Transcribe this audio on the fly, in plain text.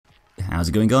How's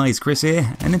it going guys, Chris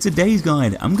here, and in today's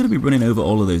guide I'm going to be running over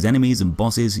all of those enemies and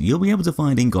bosses you'll be able to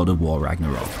find in God of War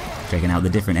Ragnarok, checking out the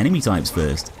different enemy types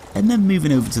first, and then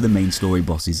moving over to the main story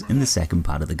bosses in the second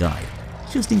part of the guide,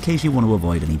 just in case you want to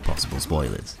avoid any possible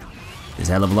spoilers. There's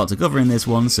a hell of a lot to cover in this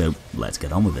one, so let's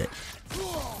get on with it.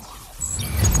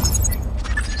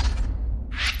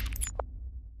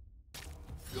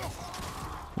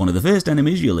 One of the first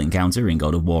enemies you'll encounter in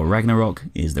God of War Ragnarok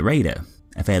is the Raider,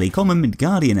 a fairly common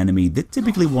mid-Guardian enemy that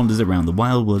typically wanders around the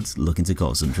wildwoods looking to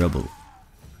cause some trouble.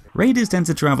 Raiders tend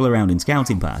to travel around in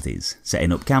scouting parties,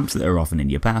 setting up camps that are often in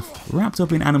your path, wrapped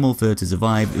up in animal fur to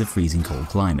survive the freezing cold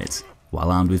climate, while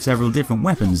armed with several different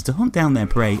weapons to hunt down their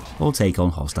prey or take on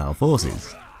hostile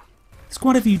forces. There's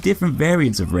quite a few different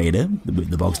variants of Raider, with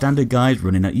the bog standard guys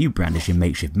running at you brandishing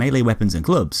makeshift melee weapons and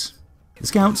clubs, the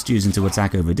scouts choosing to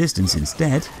attack over distance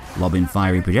instead, lobbing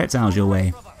fiery projectiles your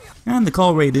way, and the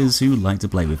Call Raiders who like to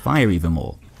play with fire even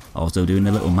more, also doing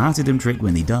a little martyrdom trick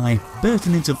when they die,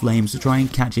 bursting into flames to try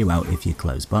and catch you out if you're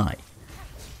close by.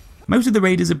 Most of the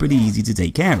Raiders are pretty easy to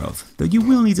take care of, though you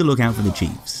will need to look out for the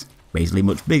Chiefs, basically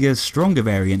much bigger, stronger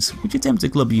variants which attempt to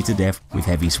club you to death with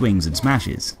heavy swings and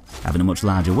smashes, having a much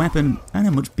larger weapon and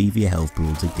a much beefier health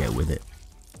pool to go with it.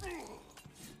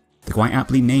 The quite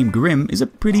aptly named Grim is a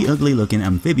pretty ugly looking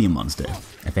amphibian monster,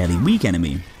 a fairly weak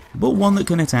enemy, but one that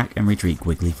can attack and retreat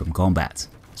quickly from combat,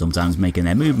 sometimes making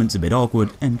their movements a bit awkward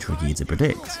and tricky to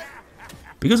predict.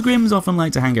 Because Grims often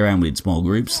like to hang around with small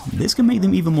groups, this can make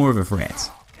them even more of a threat,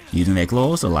 using their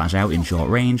claws to lash out in short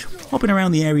range, hopping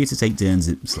around the area to take turns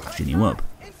at slashing you up.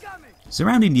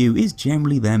 Surrounding you is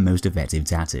generally their most effective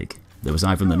tactic, though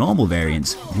aside from the normal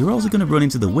variants, you're also going to run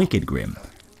into the Wicked Grim,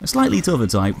 a slightly tougher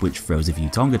type which throws a few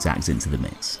tongue attacks into the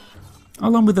mix,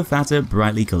 along with the fatter,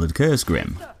 brightly coloured Curse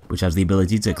Grim, which has the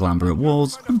ability to clamber up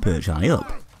walls and perch high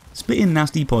up, spitting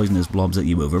nasty poisonous blobs at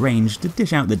you over range to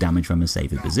dish out the damage from a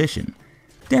safer position.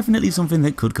 Definitely something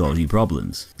that could cause you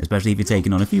problems, especially if you're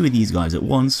taking on a few of these guys at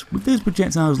once, with those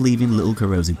projectiles leaving little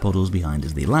corrosive puddles behind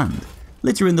as they land,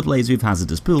 littering the place with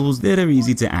hazardous pools that are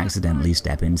easy to accidentally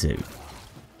step into.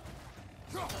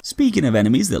 Speaking of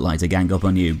enemies that like to gang up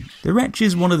on you, the Wretch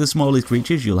is one of the smallest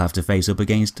creatures you'll have to face up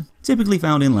against, typically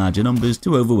found in larger numbers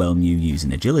to overwhelm you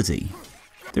using agility.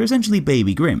 They're essentially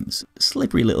baby Grims,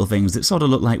 slippery little things that sorta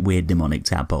look like weird demonic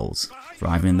tadpoles,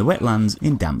 thriving in the wetlands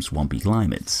in damp swampy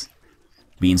climates.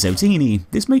 Being so teeny,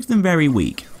 this makes them very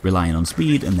weak, relying on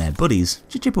speed and their buddies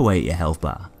to chip away at your health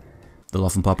bar. They'll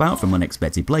often pop out from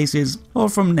unexpected places, or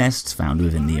from nests found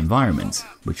within the environment,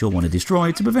 which you'll want to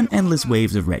destroy to prevent endless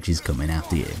waves of Wretches coming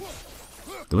after you.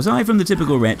 Though aside from the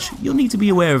typical Wretch, you'll need to be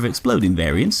aware of exploding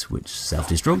variants, which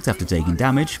self-destruct after taking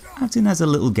damage, acting as a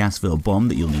little gas-filled bomb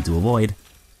that you'll need to avoid,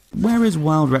 whereas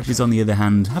wild Wretches on the other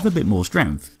hand have a bit more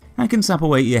strength, and can sap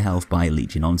away your health by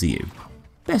leeching onto you.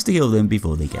 Best to kill them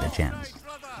before they get a chance.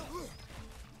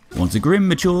 Once a Grim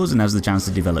matures and has the chance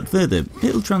to develop further,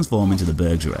 it'll transform into the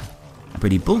Bergsra, a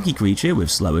pretty bulky creature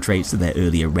with slower traits to their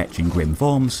earlier Wretch and Grim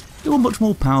forms, though a much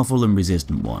more powerful and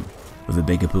resistant one, with a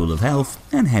bigger pool of health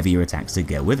and heavier attacks to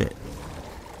go with it.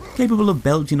 Capable of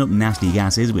belching up nasty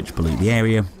gases which pollute the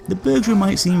area, the Bergsra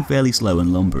might seem fairly slow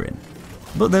and lumbering,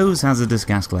 but those hazardous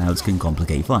gas clouds can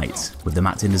complicate fights, with them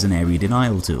acting as an area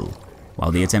denial tool, while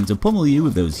they attempt to pummel you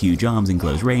with those huge arms in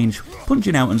close range,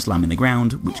 punching out and slamming the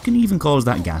ground, which can even cause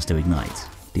that gas to ignite,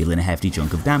 dealing a hefty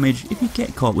chunk of damage if you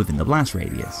get caught within the blast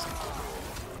radius.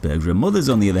 Bergsra mothers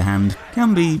on the other hand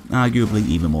can be arguably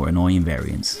even more annoying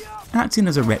variants, acting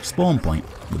as a Wretch spawn point,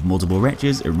 with multiple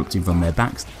Wretches erupting from their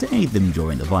backs to aid them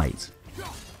during the fight.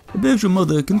 The Bergsra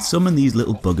mother can summon these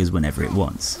little buggers whenever it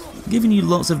wants, giving you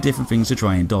lots of different things to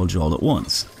try and dodge all at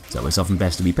once, so it's often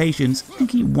best to be patient and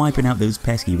keep wiping out those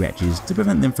pesky Wretches to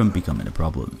prevent them from becoming a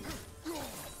problem.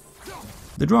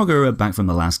 The Draugr are back from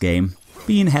the last game,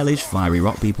 being hellish fiery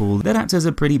rock people that act as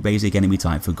a pretty basic enemy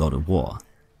type for God of War,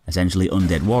 essentially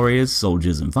undead warriors,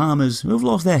 soldiers and farmers who have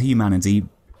lost their humanity,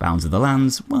 bound to the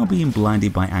lands while being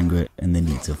blinded by anger and the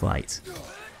need to fight.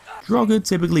 Draugr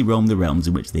typically roam the realms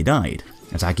in which they died,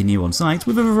 attacking you on sight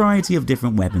with a variety of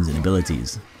different weapons and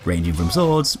abilities, ranging from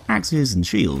swords, axes and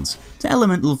shields, to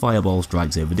elemental fireball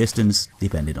strikes over distance,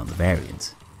 depending on the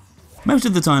variant. Most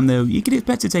of the time though, you can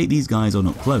expect to take these guys on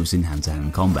up close in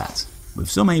hand-to-hand combat, with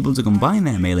some able to combine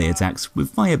their melee attacks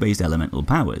with fire-based elemental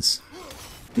powers.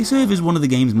 They serve as one of the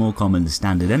game's more common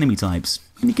standard enemy types,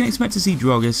 and you can expect to see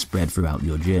Draugr spread throughout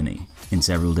your journey, in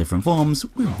several different forms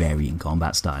with varying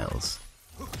combat styles.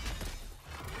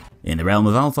 In the realm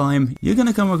of Alfheim, you're going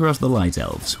to come across the Light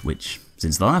Elves, which,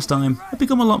 since the last time, have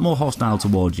become a lot more hostile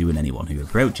towards you and anyone who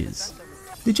approaches.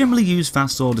 They generally use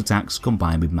fast sword attacks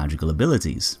combined with magical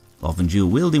abilities, often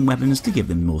dual-wielding weapons to give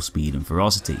them more speed and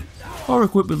ferocity, or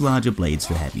equipped with larger blades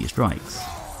for heavier strikes.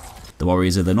 The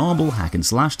warriors are the normal hack and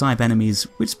slash type enemies,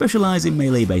 which specialise in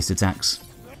melee-based attacks.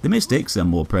 The mystics are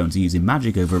more prone to using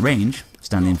magic over range,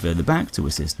 standing further back to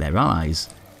assist their allies.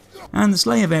 And the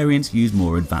slayer variants use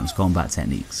more advanced combat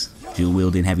techniques,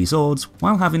 dual-wielding heavy swords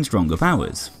while having stronger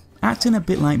powers, acting a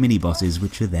bit like mini-bosses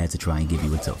which are there to try and give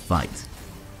you a tough fight.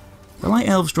 The Light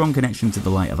Elves' strong connection to the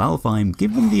Light of Alfheim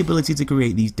give them the ability to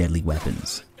create these deadly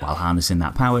weapons, while harnessing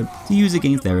that power to use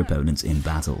against their opponents in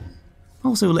battle,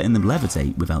 also letting them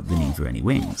levitate without the need for any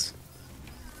wings.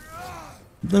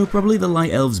 Though probably the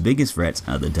Light Elves' biggest threat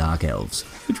are the Dark Elves,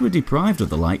 which were deprived of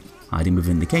the light, hiding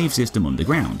within the cave system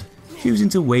underground, choosing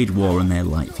to wage war on their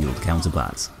light-fueled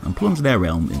counterparts and plunge their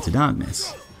realm into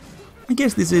darkness. I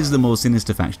guess this is the more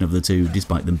sinister faction of the two,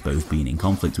 despite them both being in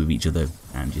conflict with each other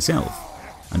and yourself.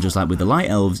 And just like with the Light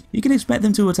Elves, you can expect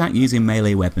them to attack using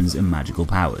melee weapons and magical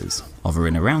powers,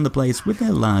 hovering around the place with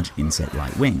their large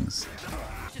insect-like wings.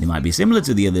 They might be similar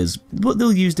to the others, but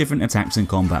they'll use different attacks and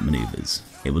combat maneuvers,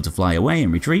 able to fly away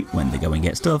and retreat when the going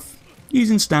gets tough,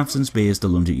 using staffs and spears to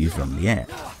lunge at you from the air.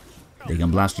 They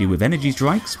can blast you with energy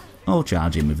strikes, or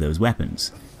charge in with those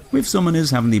weapons, with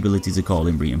summoners having the ability to call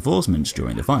in reinforcements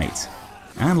during the fight,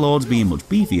 and lords being much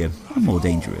beefier and more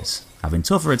dangerous, having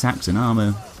tougher attacks and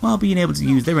armour, while being able to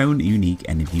use their own unique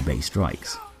energy-based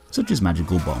strikes, such as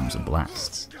magical bombs and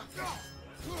blasts.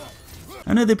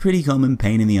 Another pretty common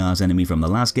pain in the arse enemy from the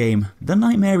last game, the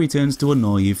Nightmare returns to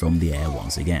annoy you from the air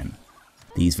once again.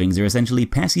 These things are essentially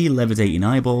pesky, levitating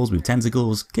eyeballs with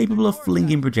tentacles capable of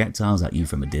flinging projectiles at you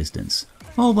from a distance,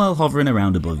 all while hovering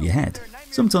around above your head,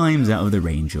 sometimes out of the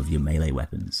range of your melee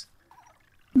weapons.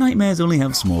 Nightmares only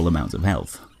have small amounts of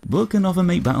health, but can often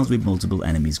make battles with multiple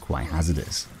enemies quite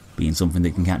hazardous, being something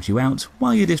that can catch you out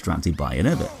while you're distracted by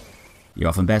another. You're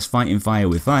often best fighting fire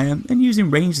with fire and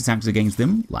using ranged attacks against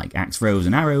them, like axe throws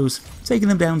and arrows, taking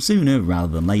them down sooner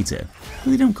rather than later,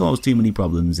 but they don't cause too many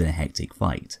problems in a hectic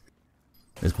fight.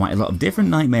 There's quite a lot of different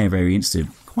Nightmare variants to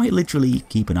quite literally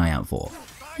keep an eye out for,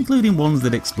 including ones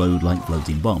that explode like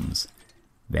floating bombs,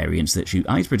 variants that shoot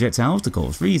ice projectiles to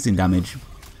cause freezing damage,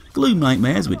 gloom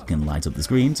nightmares which can light up the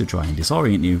screen to try and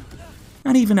disorient you,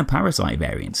 and even a parasite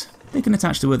variant that can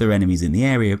attach to other enemies in the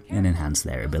area and enhance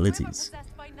their abilities.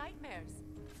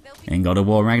 In God of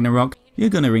War Ragnarok, you're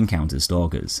going to encounter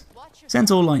Stalkers,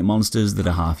 centaur-like monsters that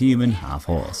are half human, half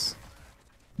horse.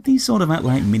 These sort of act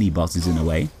like mini-bosses in a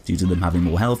way, due to them having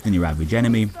more health than your average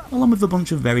enemy, along with a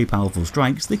bunch of very powerful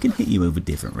strikes that can hit you over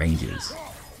different ranges.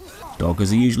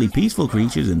 Stalkers are usually peaceful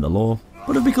creatures in the lore,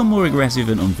 but have become more aggressive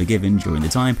and unforgiving during the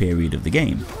time period of the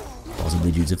game,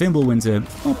 possibly due to Fimbulwinter,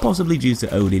 or possibly due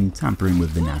to Odin tampering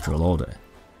with the natural order.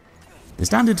 The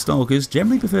standard Stalkers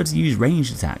generally prefer to use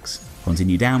ranged attacks, hunting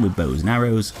you down with bows and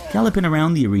arrows, galloping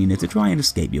around the arena to try and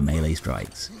escape your melee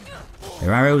strikes.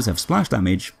 Their arrows have splash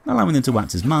damage, allowing them to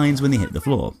act as mines when they hit the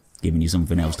floor, giving you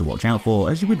something else to watch out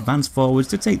for as you advance forwards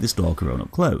to take the Stalker on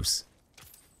up close.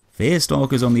 Fierce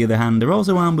Stalkers on the other hand are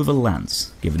also armed with a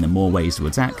lance, giving them more ways to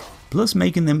attack, plus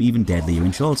making them even deadlier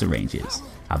in shorter ranges,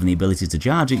 having the ability to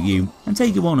charge at you and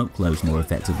take you on up close more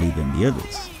effectively than the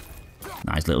others.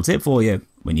 Nice little tip for you,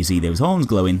 when you see those horns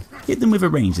glowing, hit them with a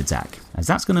ranged attack, as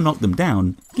that's going to knock them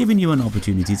down, giving you an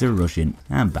opportunity to rush in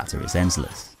and batter it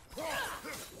senseless.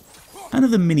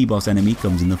 Another mini-boss enemy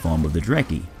comes in the form of the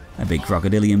Dreki, a big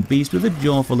crocodilian beast with a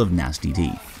jaw full of nasty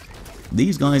teeth.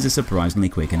 These guys are surprisingly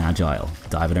quick and agile,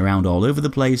 diving around all over the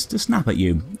place to snap at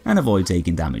you and avoid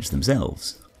taking damage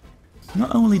themselves.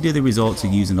 Not only do they resort to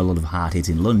using a lot of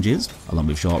hard-hitting lunges, along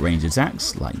with short-range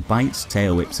attacks like bites,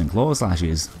 tail whips and claw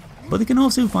slashes, but they can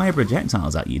also fire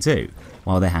projectiles at you too,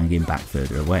 while they're hanging back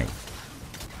further away.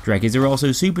 Drekis are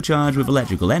also supercharged with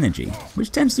electrical energy,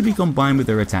 which tends to be combined with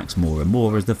their attacks more and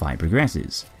more as the fight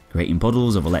progresses, creating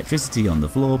puddles of electricity on the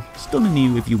floor, stunning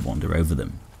you if you wander over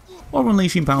them, or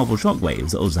unleashing powerful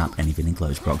shockwaves that will zap anything in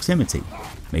close proximity,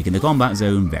 making the combat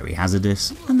zone very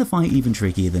hazardous and the fight even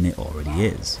trickier than it already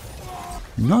is.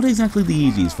 Not exactly the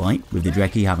easiest fight, with the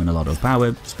Dreki having a lot of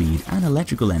power, speed and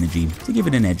electrical energy to give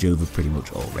it an edge over pretty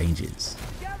much all ranges.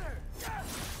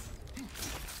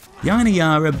 The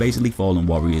Einherjar are basically fallen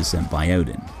warriors sent by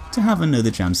Odin, to have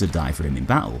another chance to die for him in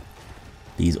battle.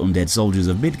 These undead soldiers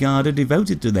of Midgard are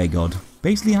devoted to their god,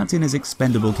 basically acting as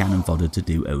expendable cannon fodder to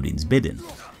do Odin's bidding.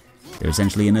 They're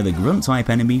essentially another grunt type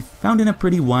enemy, found in a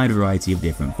pretty wide variety of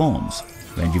different forms,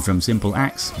 ranging from simple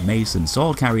axe, mace and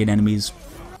sword carrying enemies,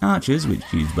 archers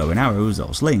which use bow and arrows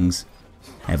or slings,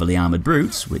 heavily armoured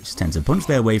brutes which tend to punch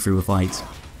their way through a fight,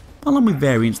 along with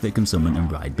variants that can summon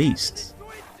and ride beasts.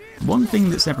 One thing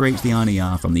that separates the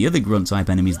Einherjar from the other grunt type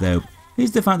enemies though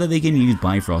is the fact that they can use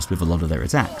Bifrost with a lot of their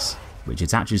attacks, which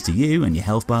attaches to you and your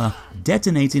health bar,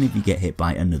 detonating if you get hit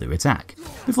by another attack,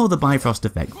 before the Bifrost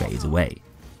effect fades away.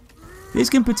 This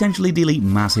can potentially delete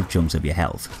massive chunks of your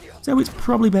health, so it's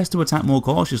probably best to attack more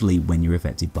cautiously when you're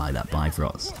affected by that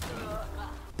Bifrost.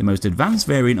 The most advanced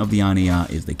variant of the Einherjar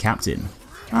is the Captain,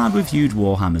 armed with huge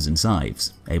warhammers and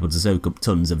scythes, able to soak up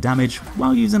tons of damage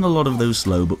while using a lot of those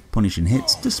slow but punishing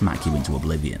hits to smack you into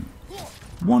oblivion.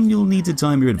 One, you'll need to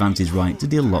time your advances right to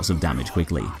deal lots of damage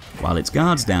quickly, while its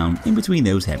guards down in between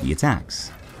those heavy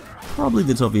attacks. Probably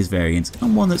the toughest variant,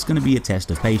 and one that's going to be a test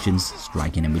of patience,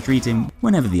 striking and retreating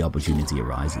whenever the opportunity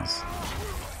arises.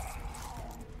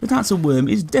 The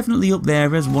Tatzelwurm is definitely up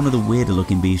there as one of the weirder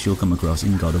looking beasts you'll come across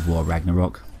in God of War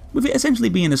Ragnarok, with it essentially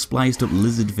being a spliced up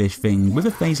lizardfish thing with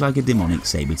a face like a demonic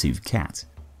saber-toothed cat.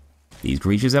 These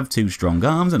creatures have 2 strong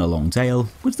arms and a long tail,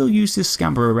 which they'll use to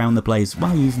scamper around the place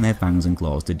while using their fangs and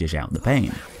claws to dish out the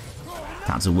pain.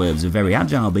 Tatzelwurms are very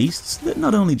agile beasts that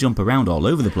not only jump around all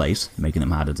over the place, making them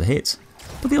harder to hit,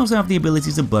 but they also have the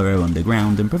ability to burrow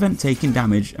underground and prevent taking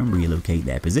damage and relocate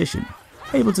their position,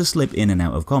 able to slip in and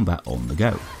out of combat on the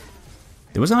go.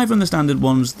 Though aside from the standard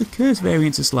ones, the cursed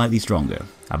variants are slightly stronger,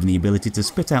 having the ability to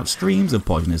spit out streams of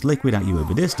poisonous liquid at you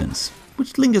over distance,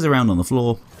 which lingers around on the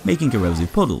floor, making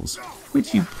corrosive puddles,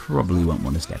 which you probably won't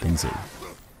want to step into.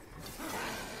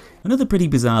 Another pretty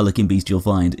bizarre looking beast you'll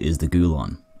find is the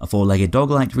Gulon, a 4-legged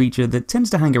dog-like creature that tends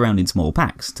to hang around in small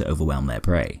packs to overwhelm their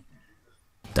prey.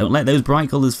 Don't let those bright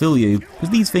colours fool you,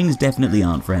 because these things definitely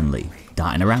aren't friendly,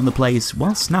 darting around the place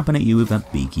while snapping at you with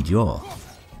that beaky jaw.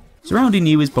 Surrounding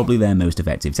you is probably their most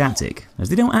effective tactic, as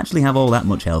they don't actually have all that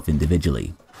much health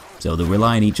individually, so they'll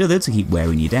rely on each other to keep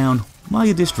wearing you down while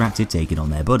you're distracted taking on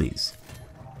their buddies.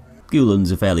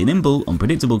 Gulons are fairly nimble,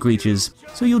 unpredictable creatures,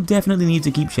 so you'll definitely need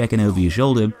to keep checking over your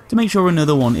shoulder to make sure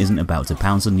another one isn't about to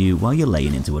pounce on you while you're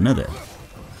laying into another.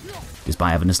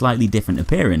 Despite having a slightly different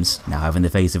appearance, now having the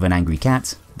face of an angry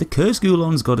cat, the cursed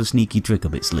Gulon's got a sneaky trick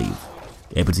up its sleeve,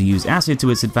 able to use acid to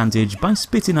its advantage by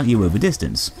spitting at you over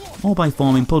distance, or by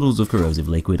forming puddles of corrosive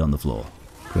liquid on the floor,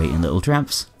 creating little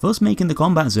traps, thus making the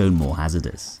combat zone more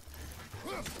hazardous.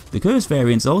 The cursed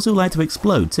variants also like to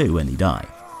explode too when they die,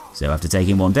 so after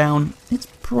taking one down, it's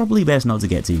probably best not to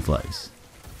get too close.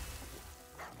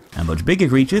 A much bigger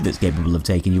creature that's capable of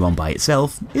taking you on by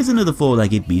itself is another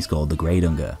 4-legged beast called the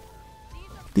Gradungr.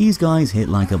 These guys hit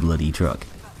like a bloody truck,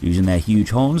 using their huge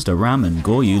horns to ram and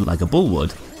gore you like a bull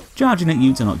would, charging at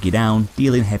you to knock you down,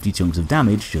 dealing hefty chunks of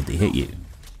damage should they hit you.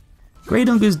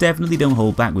 Gradungrs definitely don't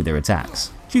hold back with their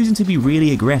attacks, choosing to be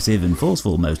really aggressive and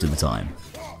forceful most of the time.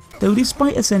 Though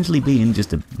despite essentially being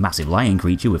just a massive lion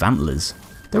creature with antlers,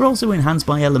 they're also enhanced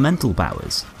by elemental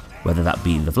powers, whether that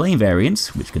be the flame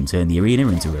variants, which can turn the arena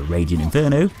into a raging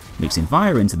inferno, mixing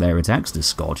fire into their attacks to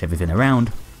scorch everything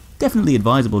around. Definitely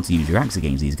advisable to use your axe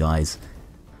against these guys.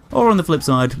 Or on the flip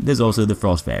side, there's also the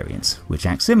frost variants, which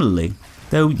act similarly,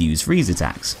 though use freeze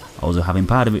attacks, also having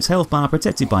part of its health bar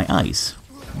protected by ice,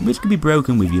 which can be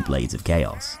broken with your blades of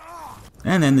chaos.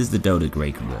 And then there's the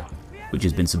Draugr, which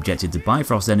has been subjected to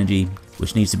Bifrost energy,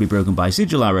 which needs to be broken by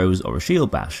sigil arrows or a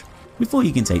shield bash, before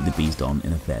you can take the beast on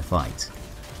in a fair fight.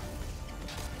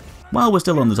 While we're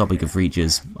still on the topic of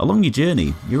creatures, along your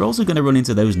journey, you're also going to run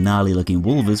into those gnarly looking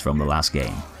Wulvers from the last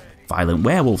game, violent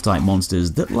werewolf type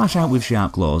monsters that lash out with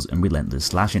sharp claws and relentless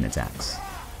slashing attacks.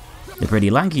 They're pretty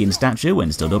lanky in stature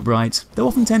when stood upright, though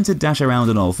often tend to dash around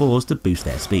on all fours to boost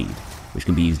their speed, which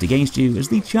can be used against you as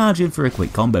they charge in for a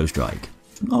quick combo strike,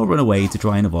 or run away to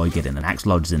try and avoid getting an axe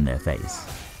lodged in their face.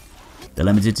 They're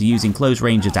limited to using close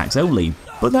range attacks only,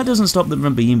 but that doesn't stop them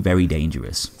from being very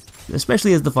dangerous,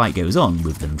 especially as the fight goes on,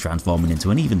 with them transforming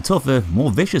into an even tougher, more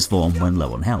vicious form when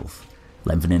low on health,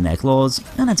 lengthening their claws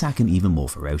and attacking even more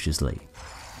ferociously.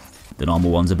 The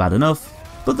normal ones are bad enough,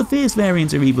 but the fierce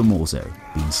variants are even more so,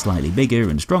 being slightly bigger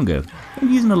and stronger,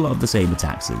 and using a lot of the same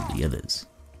attacks as the others.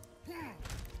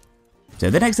 So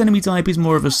the next enemy type is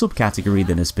more of a subcategory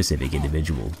than a specific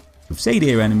individual, with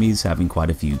Sadir enemies having quite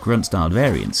a few grunt-styled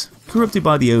variants, corrupted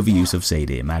by the overuse of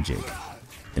Sadir magic.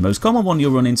 The most common one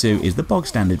you'll run into is the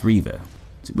bog-standard Reaver,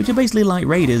 which are basically like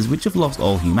raiders which have lost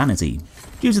all humanity,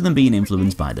 due to them being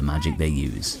influenced by the magic they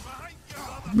use.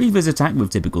 Reavers attack with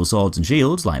typical swords and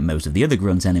shields like most of the other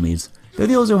grunt enemies, though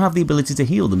they also have the ability to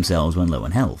heal themselves when low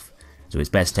on health, so it's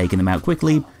best taking them out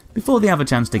quickly before they have a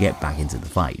chance to get back into the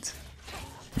fight.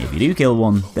 If you do kill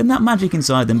one, then that magic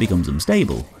inside them becomes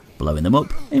unstable, blowing them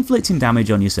up, inflicting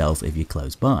damage on yourself if you're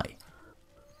close by.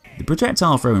 The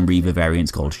projectile throwing Reaver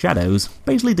variants called Shadows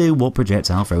basically do what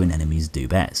projectile throwing enemies do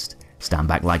best: stand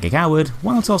back like a coward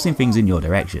while tossing things in your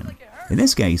direction. In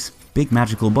this case, big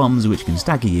magical bombs which can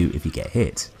stagger you if you get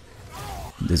hit.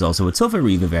 there's also a tougher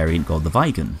Reaver variant called the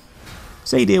Wyvern.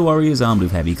 Satyr warriors armed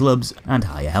with heavy clubs and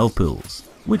higher health pools,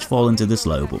 which fall into the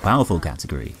slow but powerful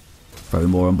category. Throw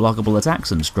more unblockable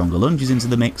attacks and stronger lunges into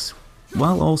the mix,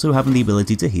 while also having the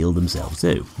ability to heal themselves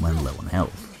too, when low on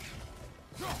health.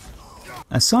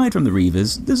 Aside from the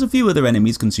Reavers, there's a few other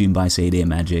enemies consumed by Satyr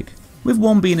magic, with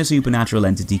one being a supernatural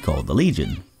entity called the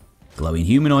Legion. Glowing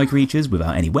humanoid creatures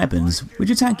without any weapons, which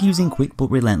attack using quick but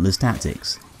relentless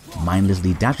tactics,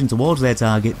 mindlessly dashing towards their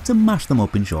target to mash them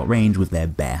up in short range with their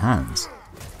bare hands.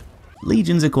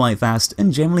 Legions are quite fast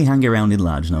and generally hang around in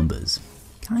large numbers,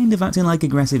 kind of acting like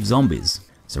aggressive zombies,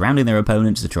 surrounding their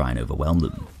opponents to try and overwhelm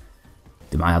them.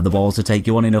 They might have the balls to take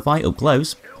you on in a fight up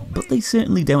close, but they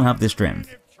certainly don't have the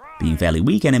strength, being fairly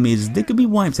weak enemies that can be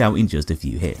wiped out in just a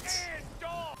few hits.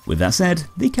 With that said,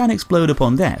 they can explode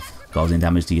upon death, causing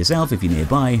damage to yourself if you're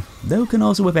nearby, though can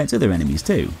also affect other enemies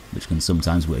too, which can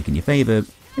sometimes work in your favour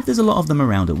if there's a lot of them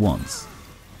around at once.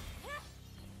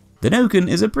 The Nokken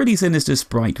is a pretty sinister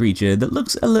sprite creature that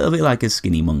looks a little bit like a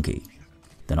skinny monkey.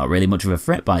 They're not really much of a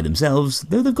threat by themselves,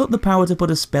 though they've got the power to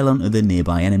put a spell on other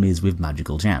nearby enemies with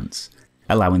magical chance,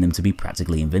 allowing them to be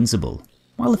practically invincible,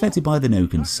 while affected by the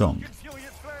Nokken's song.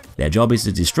 Their job is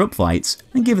to disrupt fights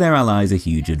and give their allies a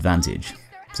huge advantage.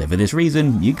 So for this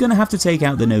reason, you're gonna have to take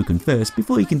out the Nokken first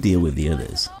before you can deal with the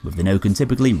others, with the Nokken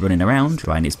typically running around,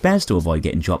 trying its best to avoid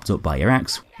getting chopped up by your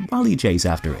axe while you chase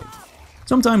after it.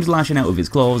 Sometimes lashing out with its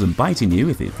claws and biting you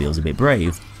if it feels a bit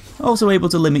brave, also able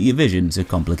to limit your vision to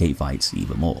complicate fights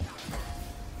even more.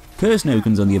 Cursed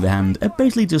Nokkens on the other hand are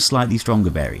basically just slightly stronger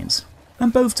variants,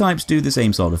 and both types do the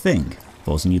same sort of thing,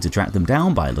 forcing you to track them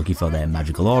down by looking for their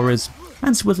magical auras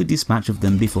and swiftly dispatch of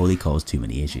them before they cause too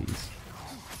many issues.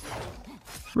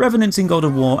 Revenants in God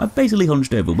of War are basically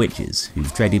hunched over witches,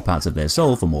 who've traded parts of their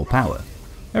soul for more power,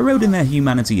 eroding their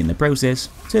humanity in the process,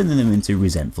 turning them into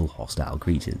resentful, hostile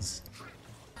creatures.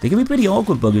 They can be pretty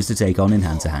awkward buggers to take on in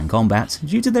hand-to-hand combat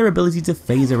due to their ability to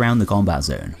phase around the combat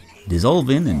zone,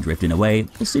 dissolving and drifting away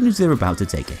as soon as they're about to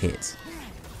take a hit.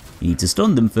 You need to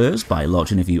stun them first by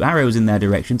launching a few arrows in their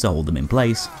direction to hold them in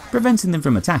place, preventing them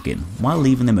from attacking while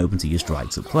leaving them open to your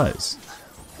strikes up close.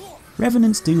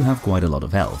 Revenants do have quite a lot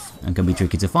of health, and can be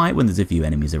tricky to fight when there's a few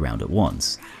enemies around at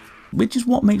once, which is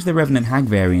what makes the Revenant Hag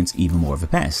variant even more of a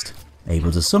pest,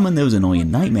 able to summon those annoying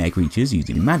nightmare creatures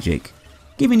using magic,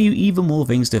 giving you even more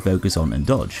things to focus on and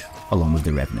dodge, along with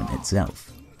the Revenant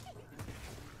itself.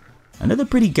 Another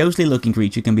pretty ghostly looking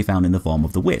creature can be found in the form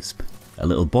of the Wisp, a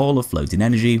little ball of floating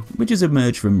energy which has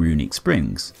emerged from runic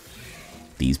springs.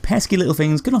 These pesky little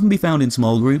things can often be found in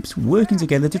small groups, working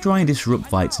together to try and disrupt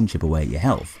fights and chip away at your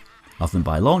health, often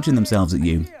by launching themselves at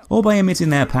you, or by emitting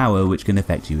their power which can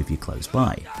affect you if you're close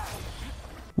by.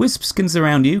 Wisps can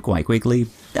surround you quite quickly,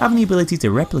 having the ability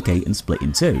to replicate and split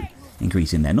in two,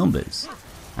 increasing their numbers,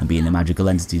 and being the magical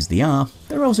entities they are,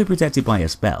 they're also protected by a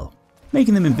spell,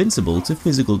 making them invincible to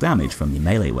physical damage from your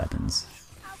melee weapons.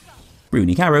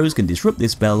 Runic arrows can disrupt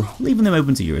this spell, leaving them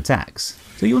open to your attacks,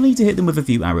 so you'll need to hit them with a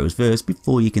few arrows first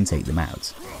before you can take them out,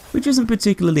 which isn't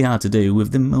particularly hard to do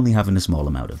with them only having a small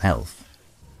amount of health.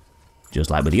 Just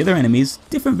like with the other enemies,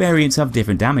 different variants have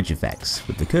different damage effects,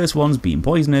 with the cursed ones being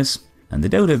poisonous, and the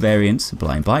Dodo variant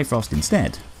applying Bifrost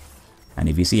instead. And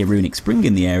if you see a runic spring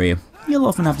in the area, you'll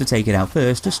often have to take it out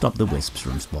first to stop the wisps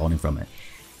from spawning from it.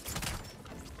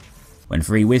 When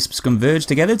 3 wisps converge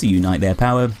together to unite their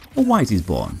power, a Wight is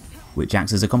born, which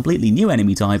acts as a completely new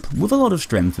enemy type with a lot of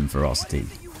strength and ferocity.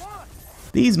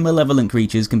 These malevolent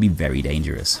creatures can be very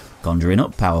dangerous, conjuring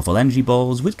up powerful energy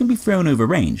balls which can be thrown over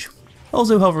range,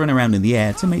 also hovering around in the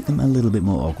air to make them a little bit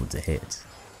more awkward to hit.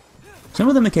 Some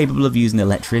of them are capable of using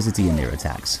electricity in their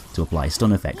attacks to apply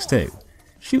stun effects too,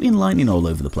 shooting lightning all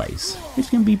over the place, which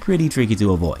can be pretty tricky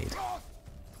to avoid.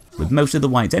 With most of the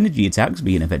Wight's energy attacks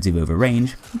being effective over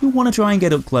range, you'll want to try and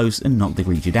get up close and knock the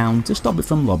creature down to stop it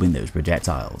from lobbing those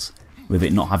projectiles, with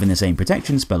it not having the same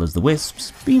protection spell as the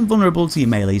Wisps, being vulnerable to your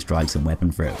melee strikes and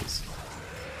weapon throws.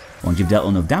 Once you've dealt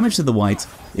enough damage to the Wight,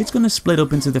 it's going to split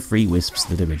up into the 3 Wisps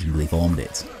that originally formed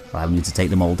it, allowing you to take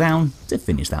them all down to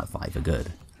finish that fight for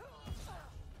good.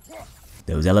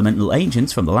 Those elemental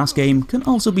ancients from the last game can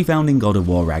also be found in God of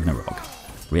War Ragnarok,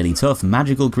 really tough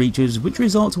magical creatures which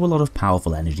resort to a lot of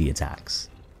powerful energy attacks.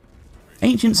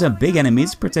 Ancients are big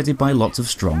enemies protected by lots of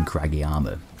strong craggy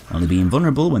armour, only being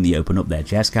vulnerable when they open up their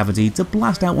chest cavity to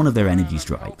blast out one of their energy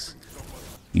strikes.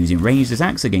 Using ranged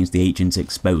attacks against the Ancient's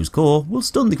exposed core will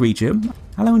stun the creature,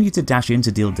 allowing you to dash in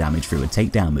to deal damage through a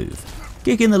takedown move,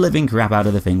 kicking the living crap out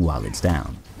of the thing while it's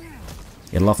down.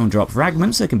 It'll often drop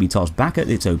fragments that can be tossed back at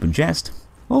its open chest,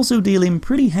 also dealing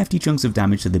pretty hefty chunks of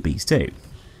damage to the beast too.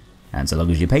 And so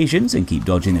long as you're patient and keep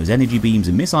dodging those energy beams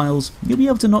and missiles, you'll be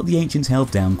able to knock the Ancient's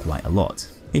health down quite a lot,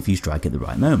 if you strike at the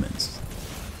right moments.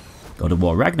 God of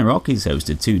War Ragnarok is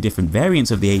hosted 2 different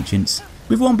variants of the Ancients,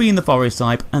 with one being the Forest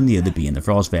type and the other being the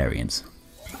Frost variant,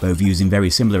 both using very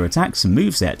similar attacks and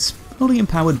movesets, only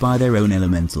empowered by their own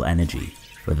elemental energy,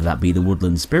 whether that be the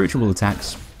Woodland spiritual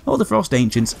attacks or the Frost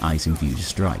Ancient's ice-infused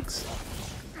strikes.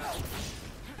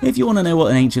 If you want to know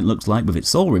what an Ancient looks like with its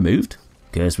soul removed,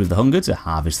 cursed with the hunger to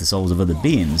harvest the souls of other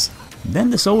beings, then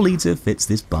the Soul Eater fits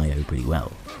this bio pretty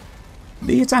well.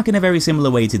 They attack in a very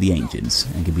similar way to the Ancients,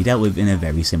 and can be dealt with in a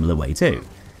very similar way too,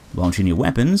 launching your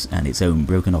weapons and its own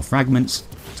broken off fragments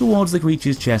towards the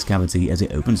creature's chest cavity as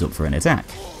it opens up for an attack,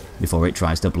 before it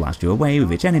tries to blast you away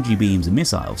with its energy beams and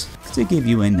missiles to give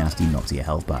you a nasty knock to your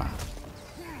health bar.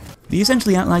 They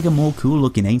essentially act like a more cool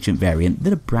looking Ancient variant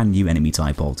than a brand new enemy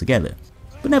type altogether,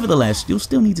 but nevertheless you'll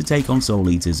still need to take on Soul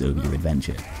Eaters over your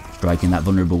adventure, striking that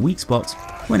vulnerable weak spot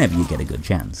whenever you get a good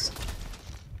chance.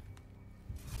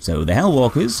 So the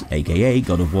Hel-Walkers, aka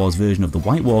God of War's version of the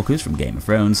White Walkers from Game of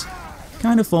Thrones,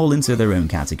 kind of fall into their own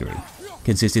category,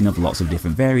 consisting of lots of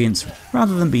different variants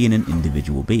rather than being an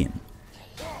individual being.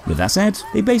 With that said,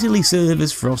 they basically serve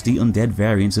as frosty undead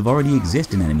variants of already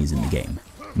existing enemies in the game,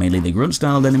 mainly the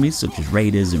grunt-styled enemies such as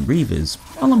raiders and reavers,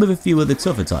 along with a few other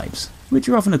tougher types, which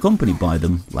are often accompanied by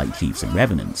them like chiefs and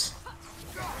revenants.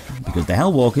 Because the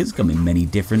Hel-Walkers come in many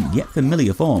different yet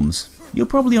familiar forms, you'll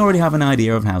probably already have an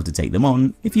idea of how to take them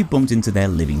on if you've bumped into their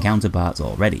living counterparts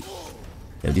already.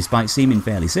 Though despite seeming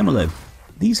fairly similar,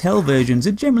 these Hel versions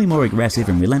are generally more aggressive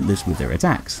and relentless with their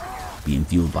attacks, being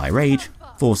fueled by rage,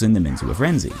 forcing them into a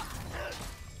frenzy.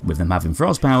 With them having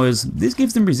frost powers, this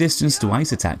gives them resistance to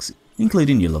ice attacks,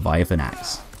 including your Leviathan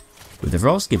axe, with the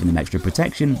frost giving them extra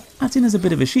protection, acting as a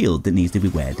bit of a shield that needs to be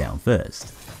wear down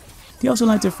first. They also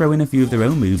like to throw in a few of their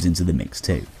own moves into the mix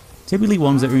too, typically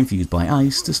ones that are infused by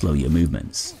ice to slow your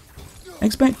movements.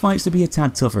 Expect fights to be a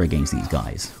tad tougher against these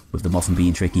guys, with them often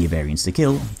being trickier variants to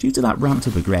kill due to that ramped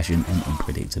up aggression and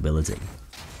unpredictability.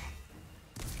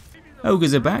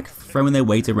 Ogres are back, throwing their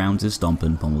weight around to stomp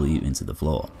and pummel you into the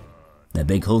floor. They're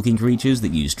big hulking creatures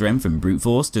that use strength and brute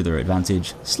force to their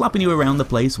advantage, slapping you around the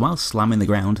place while slamming the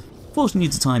ground, forcing you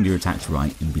to time your attacks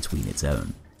right in between its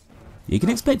own. You can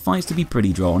expect fights to be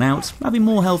pretty drawn out, having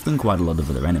more health than quite a lot of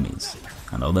other enemies,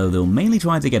 and although they'll mainly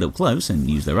try to get up close and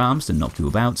use their arms to knock you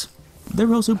about,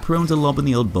 they're also prone to lobbing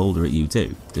the old boulder at you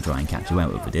too, to try and catch you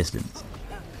out over distance.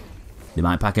 They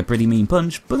might pack a pretty mean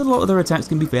punch, but a lot of their attacks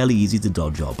can be fairly easy to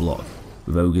dodge or block,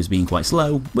 with ogres being quite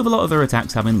slow, with a lot of their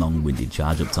attacks having long-winded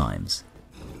charge-up times.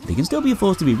 They can still be a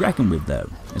force to be reckoned with though,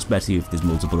 especially if there's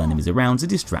multiple enemies around to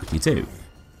distract you too.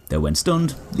 Though when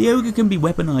stunned, the ogre can be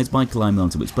weaponized by climbing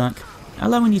onto its back,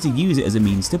 allowing you to use it as a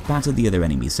means to batter the other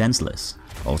enemies senseless,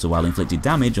 also while inflicting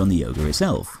damage on the ogre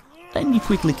itself, letting you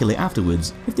quickly kill it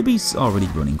afterwards if the beast's already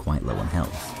running quite low on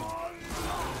health.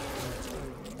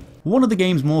 One of the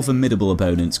game's more formidable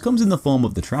opponents comes in the form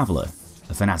of the Traveller,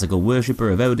 a fanatical worshipper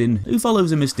of Odin who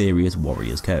follows a mysterious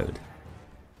warrior's code.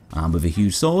 Armed with a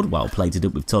huge sword while plated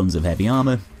up with tons of heavy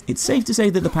armour, it's safe to say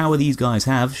that the power these guys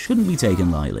have shouldn't be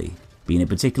taken lightly, being a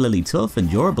particularly tough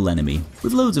and durable enemy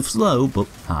with loads of slow but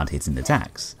hard-hitting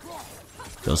attacks.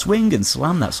 They'll swing and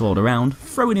slam that sword around,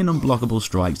 throwing in unblockable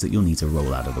strikes that you'll need to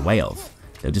roll out of the way of.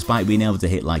 Though despite being able to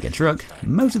hit like a truck,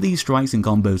 most of these strikes and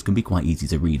combos can be quite easy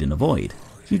to read and avoid,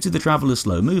 due to the Traveller's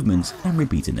slow movement and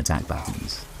repeating attack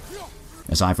patterns.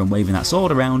 Aside from waving that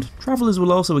sword around, Travellers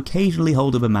will also occasionally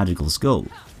hold up a magical skull,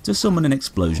 to summon an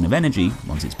explosion of energy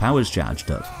once its power's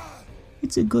charged up.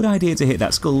 It's a good idea to hit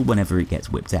that skull whenever it gets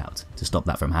whipped out, to stop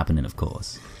that from happening of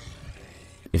course.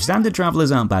 If standard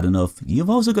Travellers aren't bad enough, you've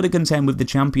also got to contend with the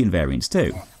champion variants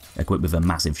too, equipped with a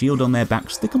massive shield on their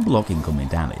backs that can block incoming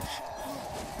damage.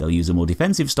 They'll use a more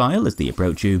defensive style as they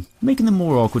approach you, making them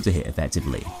more awkward to hit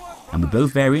effectively, and with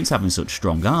both variants having such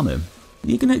strong armour,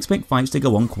 you can expect fights to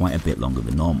go on quite a bit longer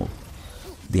than normal.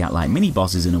 They act like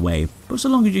mini-bosses in a way, but so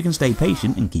long as you can stay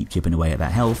patient and keep chipping away at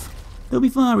that health, they'll be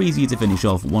far easier to finish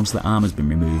off once the armour's been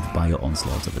removed by your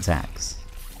onslaught of attacks.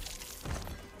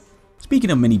 Speaking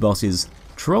of mini-bosses,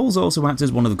 Trolls also act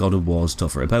as one of the God of War's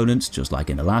tougher opponents, just like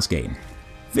in the last game.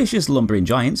 Vicious lumbering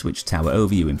giants which tower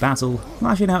over you in battle,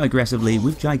 lashing out aggressively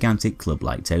with gigantic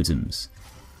club-like totems.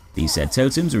 These said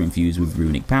totems are infused with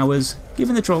runic powers,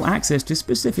 giving the troll access to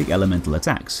specific elemental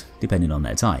attacks, depending on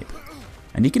their type.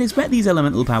 And you can expect these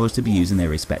elemental powers to be used in their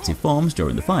respective forms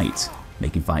during the fight,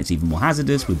 making fights even more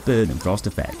hazardous with burn and frost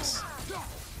effects.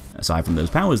 Aside from those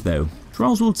powers though,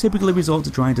 trolls will typically resort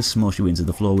to trying to smush you into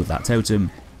the floor with that totem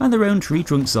and their own tree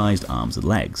trunk sized arms and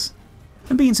legs.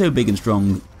 And being so big and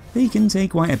strong, they can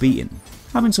take quite a beating,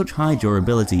 having such high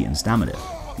durability and stamina,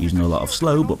 using a lot of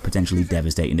slow but potentially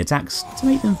devastating attacks to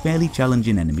make them fairly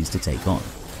challenging enemies to take on.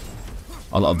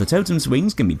 A lot of the totem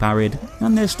swings can be parried,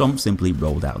 and their stomps simply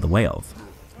rolled out of the way of.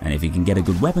 And if you can get a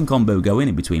good weapon combo going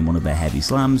in between one of their heavy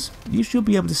slams, you should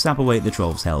be able to sap away at the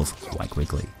Troll's health quite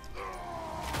quickly.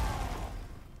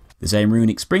 The same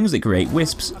runic springs that create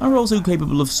wisps are also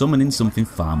capable of summoning something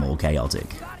far more chaotic,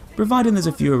 providing there's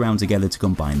a few around together to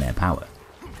combine their power.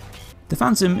 The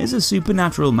Phantom is a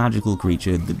supernatural magical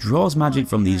creature that draws magic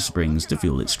from these springs to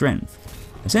fuel its strength,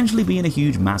 essentially being a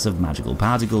huge mass of magical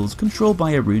particles controlled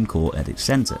by a rune core at its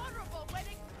centre.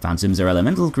 Phantoms are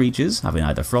elemental creatures, having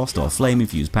either frost or flame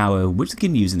infused power which they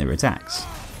can use in their attacks.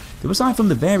 Though aside from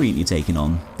the variant you're taking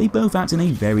on, they both act in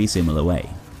a very similar way,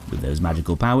 with those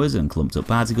magical powers and clumped up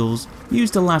particles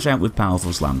used to lash out with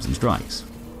powerful slams and strikes,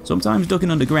 sometimes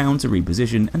ducking underground to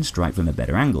reposition and strike from a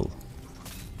better angle.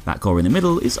 That core in the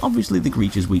middle is obviously the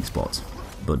creature's weak spot,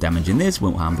 but damaging this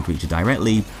won't harm the creature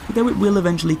directly, though it will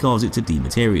eventually cause it to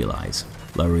dematerialise,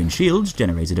 lowering shields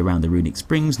generated around the runic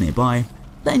springs nearby,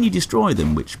 letting you destroy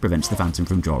them, which prevents the Phantom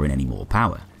from drawing any more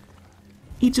power.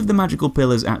 Each of the magical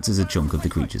pillars acts as a chunk of the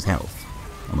creature's health,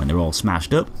 and when they're all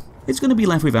smashed up, it's going to be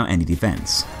left without any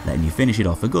defence, letting you finish it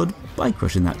off for good by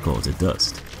crushing that core to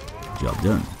dust. Job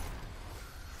done.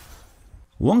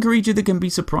 One creature that can be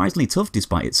surprisingly tough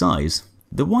despite its size,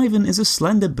 the Wyvern is a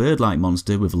slender bird-like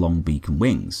monster with long beak and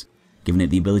wings, giving it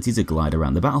the ability to glide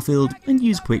around the battlefield and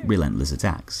use quick, relentless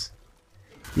attacks.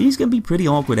 These can be pretty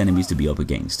awkward enemies to be up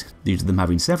against, due to them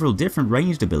having several different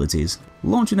ranged abilities,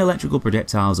 launching electrical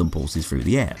projectiles and pulses through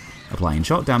the air, applying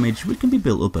shock damage which can be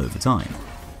built up over time.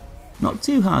 Not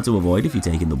too hard to avoid if you're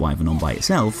taking the Wyvern on by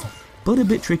itself, but a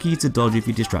bit tricky to dodge if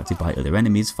you're distracted by other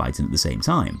enemies fighting at the same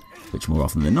time, which more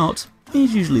often than not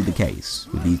is usually the case,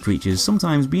 with these creatures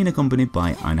sometimes being accompanied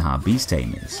by Einherjar beast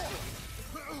tamers.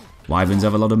 Wyverns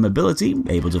have a lot of mobility,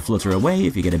 able to flutter away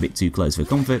if you get a bit too close for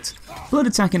comfort, but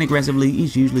attacking aggressively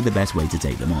is usually the best way to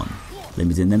take them on,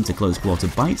 limiting them to close quarter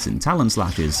bites and talon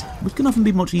slashes, which can often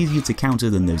be much easier to counter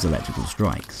than those electrical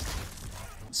strikes.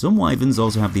 Some Wyverns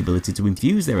also have the ability to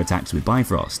infuse their attacks with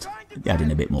Bifrost,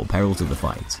 adding a bit more peril to the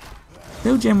fight,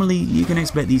 though generally you can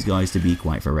expect these guys to be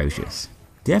quite ferocious.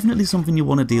 Definitely something you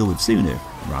want to deal with sooner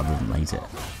rather than later.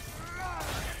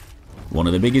 One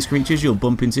of the biggest creatures you'll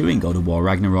bump into in God of War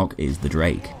Ragnarok is the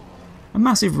Drake, a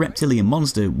massive reptilian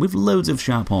monster with loads of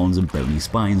sharp horns and bony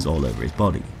spines all over his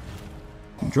body.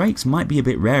 Drakes might be a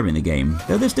bit rare in the game,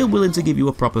 though they're still willing to give you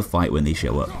a proper fight when they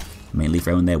show up, mainly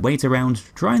throwing their weight around,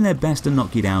 trying their best to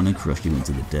knock you down and crush you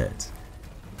into the dirt.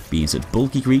 Being such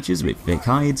bulky creatures with thick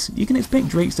hides, you can expect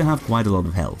Drakes to have quite a lot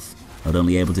of health, not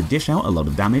only able to dish out a lot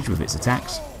of damage with its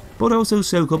attacks, but also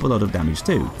soak up a lot of damage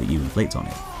too that you inflict on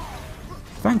it.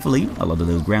 Thankfully, a lot of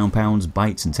those ground pounds,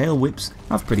 bites and tail whips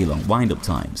have pretty long wind-up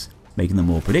times, making them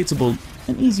more predictable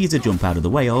and easier to jump out of the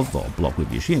way of or block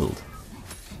with your shield.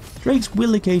 Drakes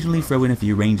will occasionally throw in a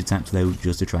few range attacks though,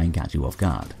 just to try and catch you off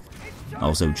guard,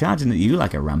 also charging at you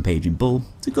like a rampaging bull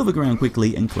to cover ground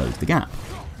quickly and close the gap,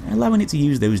 allowing it to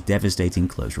use those devastating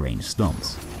close-range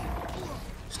stomps.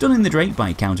 Stunning the Drake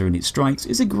by countering its strikes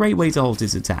is a great way to halt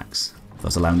its attacks,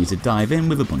 thus allowing you to dive in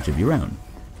with a bunch of your own.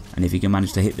 And if you can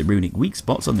manage to hit the runic weak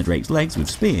spots on the Drake's legs with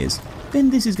spears, then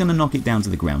this is going to knock it down to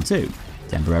the ground too,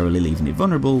 temporarily leaving it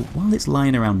vulnerable while it's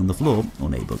lying around on the floor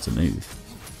unable to move.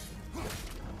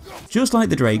 Just like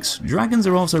the Drakes, dragons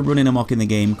are also running amok in the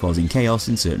game, causing chaos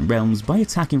in certain realms by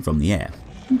attacking from the air,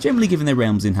 and generally giving their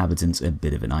realm's inhabitants a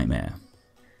bit of a nightmare.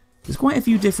 There's quite a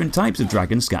few different types of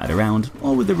dragons scattered around,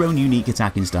 all with their own unique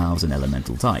attacking styles and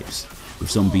elemental types,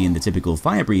 with some being the typical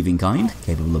fire-breathing kind,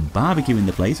 capable of barbecuing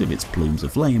the place with its plumes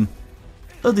of flame,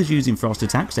 others using frost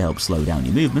attacks to help slow down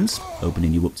your movements,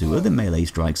 opening you up to other melee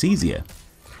strikes easier,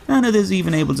 and others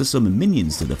even able to summon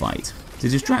minions to the fight, to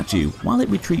distract you while it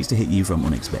retreats to hit you from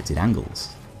unexpected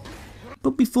angles.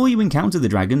 But before you encounter the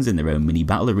dragons in their own mini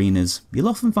battle arenas, you'll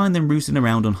often find them roosting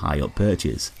around on high up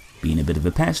perches, being a bit of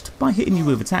a pest by hitting you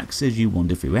with attacks as you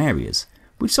wander through areas,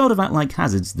 which sort of act like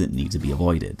hazards that need to be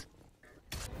avoided.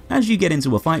 As you get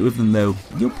into a fight with them though,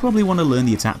 you'll probably want to learn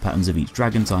the attack patterns of each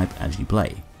dragon type as you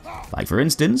play. Like for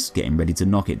instance, getting ready to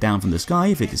knock it down from the sky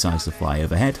if it decides to fly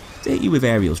overhead to hit you with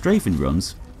aerial strafing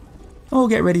runs, or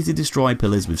get ready to destroy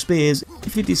pillars with spears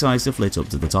if it decides to flit up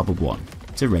to the top of one,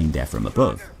 to rain death from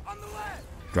above.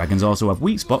 Dragons also have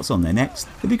weak spots on their necks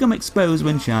that become exposed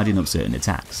when charging up certain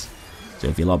attacks, so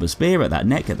if you lob a spear at that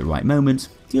neck at the right moment,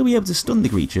 you'll be able to stun the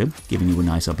creature, giving you a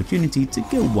nice opportunity to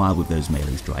go wild with those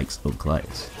melee strikes up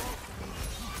close.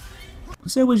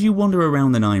 So as you wander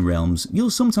around the 9 realms,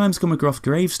 you'll sometimes come across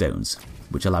gravestones,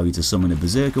 which allow you to summon a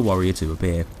Berserker warrior to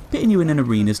appear, pitting you in an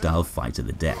arena-style fight to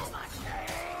the death.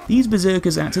 These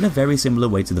Berserkers act in a very similar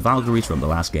way to the Valkyries from the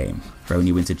last game, throwing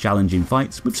you into challenging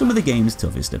fights with some of the game's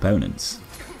toughest opponents.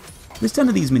 There's 10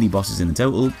 of these mini bosses in the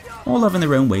total, all having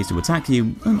their own ways to attack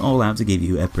you and all out to give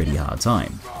you a pretty hard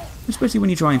time, especially when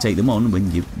you try and take them on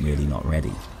when you're really not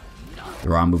ready.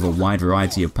 They're armed with a wide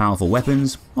variety of powerful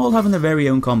weapons, all having their very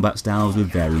own combat styles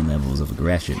with varying levels of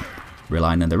aggression,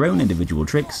 relying on their own individual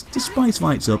tricks to spice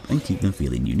fights up and keep them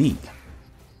feeling unique.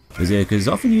 Berserkers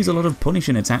often use a lot of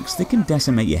punishing attacks that can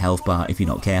decimate your health bar if you're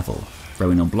not careful,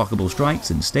 throwing unblockable strikes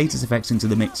and status effects into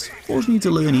the mix, forcing you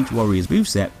to learn each warrior's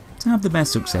moveset to have the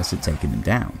best success at taking them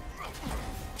down.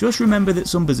 Just remember that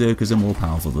some Berserkers are more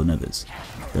powerful than others,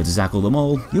 though to tackle them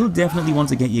all, you'll definitely want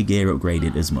to get your gear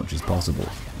upgraded as much as possible,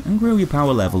 and grow your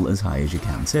power level as high as you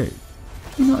can too.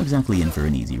 You're not exactly in for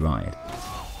an easy ride.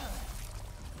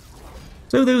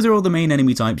 So those are all the main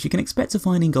enemy types you can expect to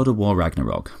find in God of War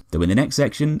Ragnarok, though in the next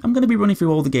section I'm going to be running through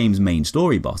all the game's main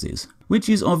story bosses, which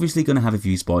is obviously going to have a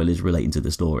few spoilers relating to the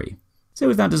story. So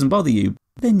if that doesn't bother you,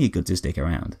 then you're good to stick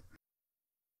around.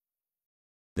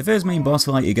 The first main boss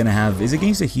fight you're going to have is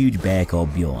against a huge bear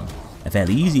called Bjorn, a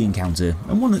fairly easy encounter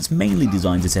and one that's mainly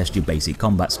designed to test your basic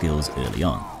combat skills early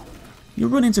on. You'll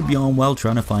run into Bjorn while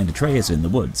trying to find Atreus in the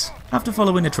woods, after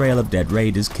following a trail of dead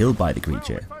raiders killed by the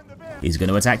creature. He's going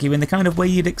to attack you in the kind of way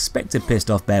you'd expect a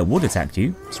pissed off bear would attack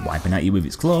you, swiping at you with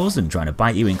its claws and trying to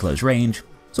bite you in close range,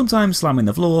 sometimes slamming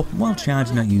the floor while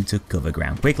charging at you to cover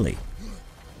ground quickly.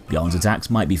 Bjorn's attacks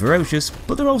might be ferocious,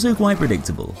 but they're also quite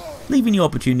predictable, leaving you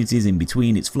opportunities in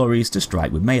between its flurries to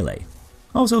strike with melee,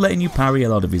 also letting you parry a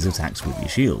lot of his attacks with your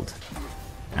shield.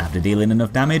 After dealing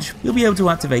enough damage, you'll be able to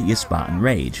activate your Spartan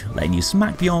Rage, letting you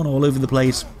smack Bjorn all over the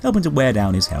place, helping to wear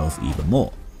down his health even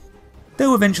more.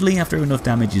 Though eventually, after enough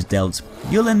damage is dealt,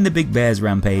 you'll end the big bear's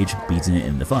rampage, beating it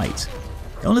in the fight,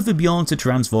 only for Bjorn to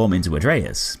transform into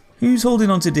Atreus, who's holding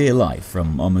on to dear life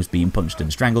from almost being punched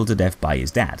and strangled to death by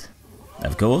his dad.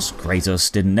 Of course,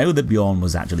 Kratos didn't know that Bjorn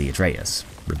was actually Atreus,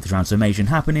 with the transformation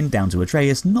happening down to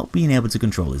Atreus not being able to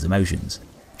control his emotions,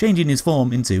 changing his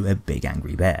form into a big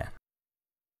angry bear.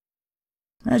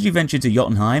 As you venture to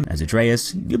Jotunheim as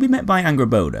Atreus, you'll be met by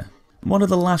Angrboda, one of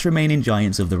the last remaining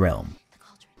giants of the realm.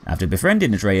 After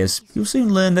befriending Atreus, you'll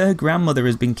soon learn that her grandmother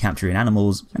has been capturing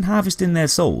animals and harvesting their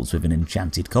souls with an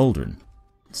enchanted cauldron.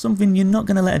 Something you're not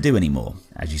going to let her do anymore,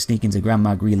 as you sneak into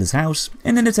Grandma Grila's house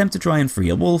in an attempt to try and free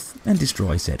a wolf and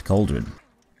destroy said cauldron.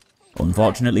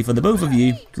 Unfortunately for the both of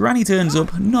you, Granny turns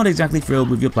up not exactly thrilled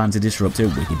with your plan to disrupt her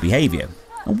wicked behaviour,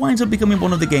 and winds up becoming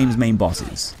one of the game's main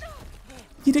bosses.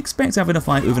 You'd expect having a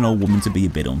fight with an old woman to be a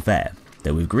bit unfair,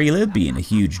 though with Grilla being a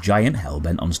huge giant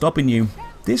hell-bent on stopping you,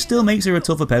 this still makes her a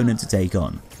tough opponent to take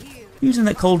on, using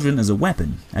that cauldron as a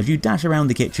weapon as you dash around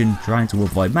the kitchen trying to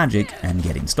avoid magic and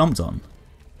getting stomped on.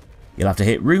 You'll have to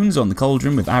hit runes on the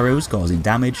cauldron with arrows causing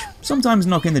damage, sometimes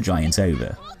knocking the giant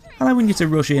over, allowing you to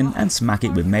rush in and smack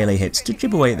it with melee hits to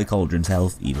chip away at the cauldron's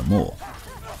health even more.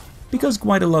 Because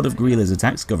quite a lot of Grilla's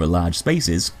attacks cover large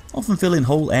spaces, often filling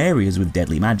whole areas with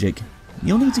deadly magic,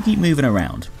 you'll need to keep moving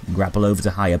around and grapple over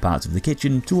to higher parts of the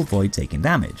kitchen to avoid taking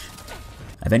damage.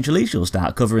 Eventually she'll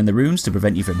start covering the runes to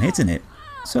prevent you from hitting it,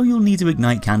 so you'll need to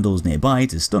ignite candles nearby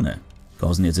to stun her,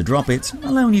 causing her to drop it,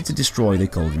 allowing you to destroy the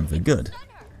cauldron for good.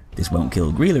 This won't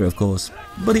kill Grilla of course,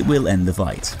 but it will end the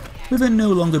fight, with her no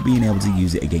longer being able to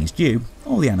use it against you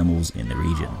or the animals in the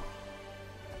region.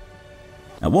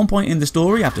 At one point in the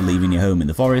story, after leaving your home in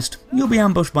the forest, you'll be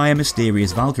ambushed by a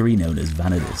mysterious Valkyrie known as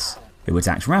Vanadis, who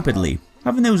attacks rapidly,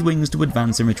 having those wings to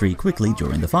advance and retreat quickly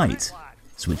during the fight,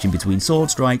 switching between sword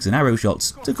strikes and arrow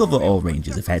shots to cover all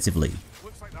ranges effectively.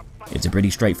 It's a pretty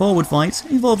straightforward fight,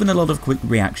 involving a lot of quick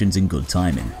reactions and good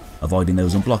timing, avoiding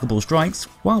those unblockable strikes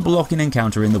while blocking and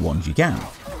countering the ones you can,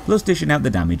 plus dishing out the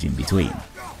damage in between.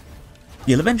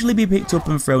 You'll eventually be picked up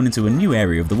and thrown into a new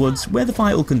area of the woods where the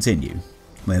fight will continue,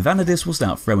 where Vanadis will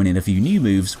start throwing in a few new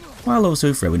moves while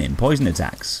also throwing in poison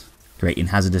attacks, creating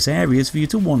hazardous areas for you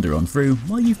to wander on through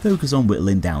while you focus on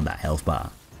whittling down that health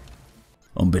bar.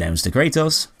 Unbeknownst to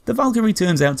Kratos, the Valkyrie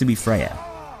turns out to be Freya,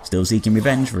 still seeking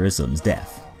revenge for her son's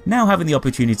death, now having the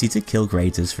opportunity to kill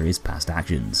Kratos for his past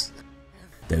actions.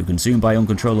 Though consumed by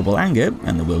uncontrollable anger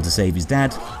and the will to save his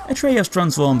dad, Atreus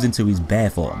transforms into his bear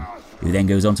form, who then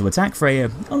goes on to attack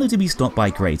Freya, only to be stopped by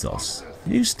Kratos,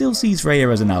 who still sees Freya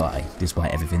as an ally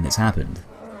despite everything that's happened.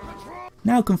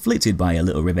 Now conflicted by a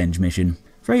little revenge mission,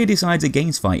 Freya decides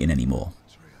against fighting anymore,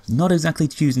 not exactly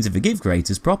choosing to forgive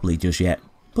Kratos properly just yet,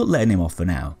 but letting him off for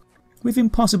now, with him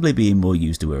possibly being more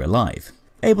used to her alive,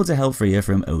 able to help Freya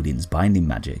from Odin's binding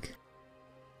magic.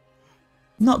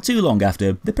 Not too long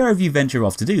after, the pair of you venture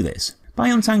off to do this, by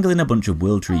untangling a bunch of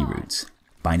World Tree roots,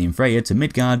 binding Freya to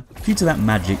Midgard due to that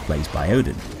magic placed by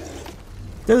Odin.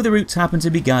 though the routes happen to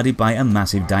be guarded by a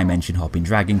massive dimension-hopping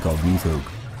dragon called Nidhogg,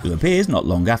 who appears not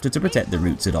long after to protect the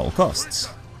routes at all costs.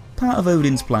 Part of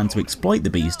Odin's plan to exploit the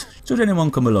beast should anyone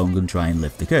come along and try and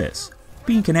lift the curse,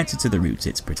 being connected to the routes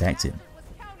it's protecting.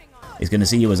 It's going to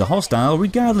see you as a hostile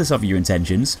regardless of your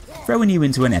intentions, throwing you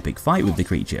into an epic fight with the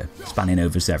creature, spanning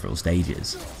over several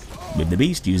stages. With the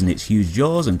beast using its huge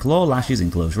jaws and claw lashes in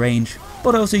close range,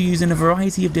 but also using a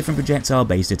variety of different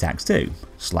projectile-based attacks too,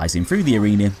 slicing through the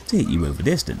arena to hit you over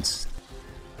distance.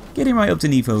 Getting right up to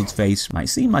Nidhogg's face might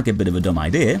seem like a bit of a dumb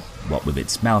idea, what with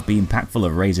its mouth being packed full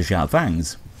of razor-sharp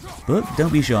fangs. But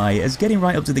don't be shy, as getting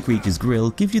right up to the creature's grill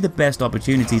gives you the best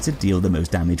opportunity to deal the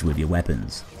most damage with your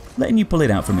weapons, letting you pull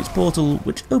it out from its portal,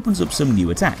 which opens up some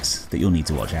new attacks that you'll need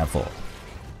to watch out for.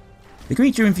 The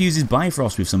creature infuses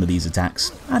Bifrost with some of these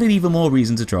attacks, adding even more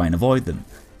reason to try and avoid them,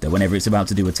 though whenever it's about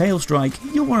to do a tail strike,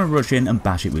 you'll want to rush in and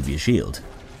bash it with your shield,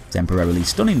 temporarily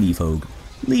stunning Nidhogg,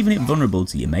 leaving it vulnerable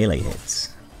to your melee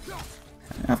hits.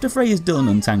 After Frey is done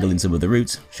untangling some of the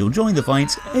roots, she'll join the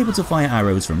fight, able to fire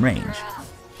arrows from range,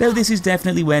 though this is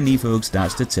definitely where Nidhogg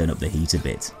starts to turn up the heat a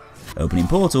bit, opening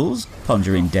portals,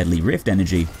 conjuring deadly rift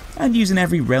energy, and using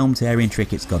every realm-tearing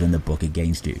trick it's got in the book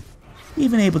against you,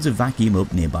 even able to vacuum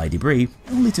up nearby debris,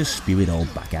 only to spew it all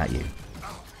back at you.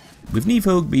 With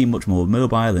Nidhogg being much more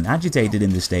mobile and agitated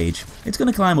in this stage, it's going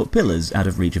to climb up pillars out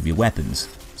of reach of your weapons,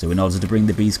 so in order to bring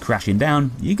the beast crashing down,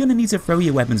 you're going to need to throw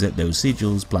your weapons at those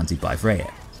sigils planted by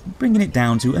Freya, bringing it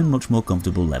down to a much more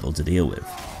comfortable level to deal with.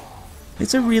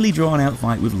 It's a really drawn out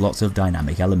fight with lots of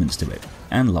dynamic elements to it,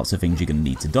 and lots of things you're going to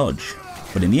need to dodge,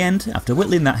 but in the end, after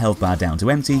whittling that health bar down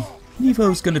to empty,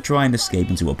 Nidhogg's going to try and escape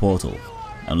into a portal,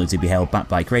 only to be held back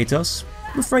by Kratos,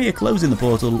 with Freya closing the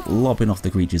portal, lopping off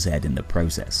the creature's head in the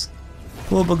process.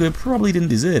 Poor bugger probably didn't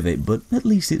deserve it, but at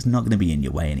least it's not going to be in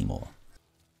your way anymore.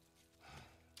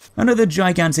 Another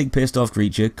gigantic pissed off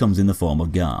creature comes in the form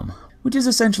of Garm, which is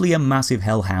essentially a massive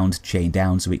hellhound chained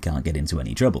down so it can't get into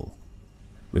any trouble.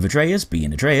 With Atreus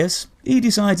being Atreus, he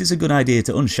decides it's a good idea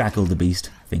to unshackle the beast,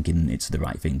 thinking it's the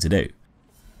right thing to do.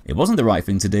 It wasn't the right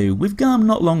thing to do, with Garm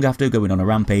not long after going on a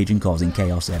rampage and causing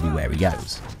chaos everywhere he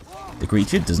goes. The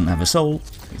creature doesn't have a soul,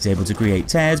 it's able to create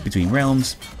tears between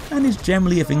realms, and is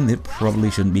generally a thing that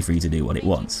probably shouldn't be free to do what it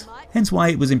wants, hence why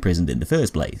it was imprisoned in the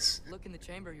first place.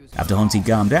 After hunting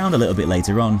Garm down a little bit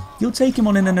later on, you'll take him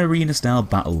on in an arena-style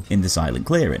battle in the Silent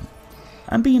Clearing.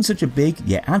 And being such a big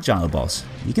yet agile boss,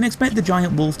 you can expect the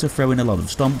giant wolf to throw in a lot of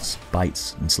stomps,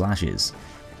 bites and slashes,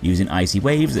 using icy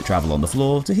waves that travel on the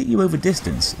floor to hit you over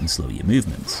distance and slow your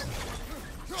movements.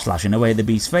 Slashing away at the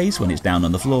beast's face when it's down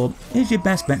on the floor is your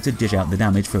best bet to dish out the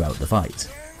damage throughout the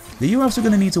fight. Though you're also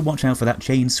going to need to watch out for that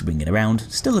chain swinging around,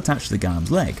 still attached to the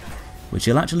Garm's leg, which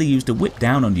he'll actually use to whip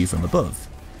down on you from above.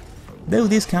 Though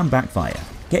this can backfire,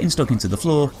 getting stuck into the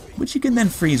floor, which you can then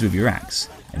freeze with your axe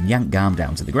and yank Garm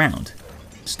down to the ground,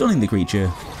 stunning the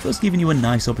creature, thus giving you a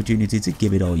nice opportunity to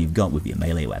give it all you've got with your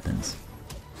melee weapons.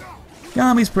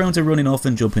 Garm is prone to running off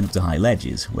and jumping up to high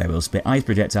ledges, where he'll spit ice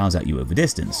projectiles at you over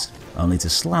distance, only to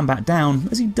slam back down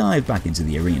as he dives back into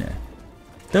the arena.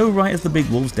 Though right as the big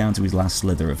wolf's down to his last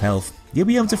slither of health, you'll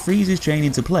be able to freeze his chain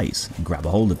into place and grab a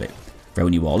hold of it,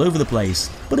 throwing you all over the place,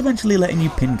 but eventually letting you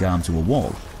pin Garm to a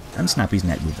wall and snap his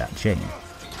neck with that chain,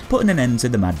 putting an end to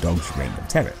the Mad Dog's reign of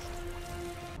terror.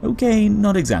 Okay,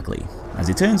 not exactly. As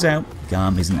it turns out,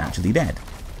 Garm isn't actually dead.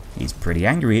 He's pretty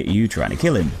angry at you trying to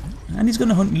kill him, and he's going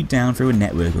to hunt you down through a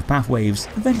network of pathways,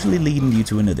 eventually leading you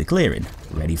to another clearing,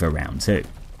 ready for round 2.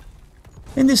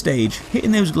 In this stage,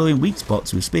 hitting those glowing weak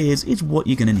spots with spears is what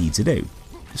you're going to need to do,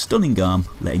 stunning Garm,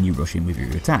 letting you rush in with your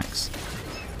attacks.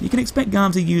 You can expect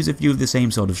Garm to use a few of the same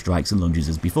sort of strikes and lunges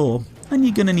as before, and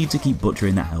you're going to need to keep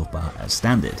butchering that health bar as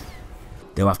standard.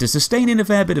 Though after sustaining a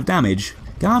fair bit of damage,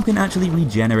 Garm can actually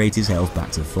regenerate his health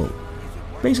back to full,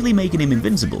 basically making him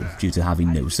invincible due to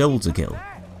having no soul to kill,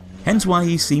 hence why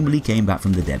he seemingly came back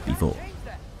from the dead before.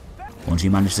 Once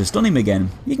you manage to stun him again,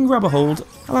 you can grab a hold,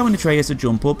 allowing Atreus to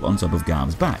jump up on top of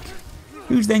Garm's back,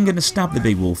 who's then going to stab the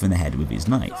big wolf in the head with his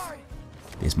knife.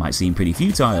 This might seem pretty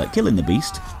futile at killing the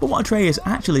beast, but what Atreus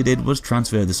actually did was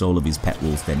transfer the soul of his pet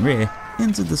wolf Fenrir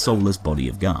into the soulless body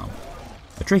of Garm,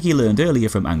 a trick he learned earlier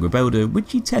from Angrboda,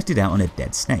 which he tested out on a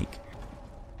dead snake.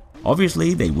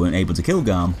 Obviously they weren't able to kill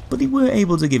Garm, but they were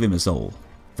able to give him a soul,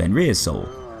 Fenrir's soul,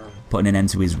 putting an end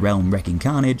to his realm-wrecking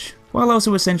carnage, while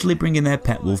also essentially bringing their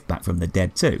pet wolf back from the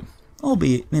dead too,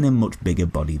 albeit in a much bigger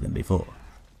body than before.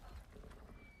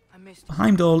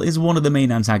 Heimdall is one of the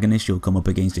main antagonists you'll come up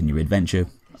against in your adventure,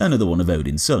 another one of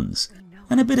Odin's sons,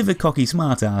 and a bit of a cocky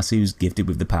smartass who's gifted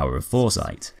with the power of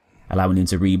foresight, allowing him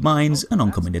to read minds and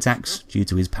oncoming attacks due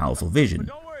to his powerful vision.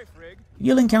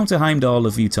 You'll encounter Heimdall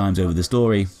a few times over the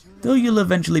story, though you'll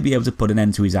eventually be able to put an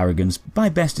end to his arrogance by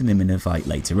besting him in a fight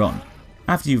later on,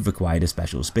 after you've acquired a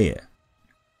special spear.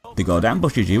 The god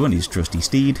ambushes you on his trusty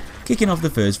steed, kicking off the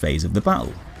first phase of the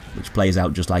battle, which plays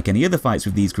out just like any other fights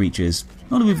with these creatures,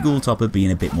 only with Ghoultopper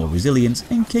being a bit more resilient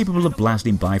and capable of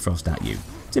blasting Bifrost at you,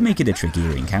 to make it a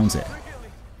trickier encounter.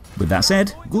 With that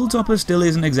said, Ghoultopper still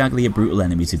isn't exactly a brutal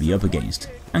enemy to be up against,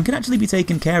 and can actually be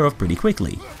taken care of pretty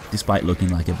quickly, despite looking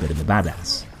like a bit of a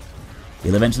badass.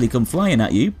 He'll eventually come flying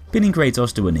at you, pinning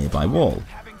Kratos to a nearby wall,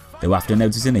 though after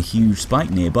noticing a huge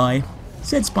spike nearby,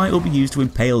 said spike will be used to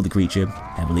impale the creature,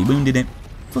 heavily wounding it,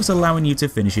 thus allowing you to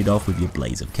finish it off with your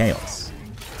Blaze of Chaos.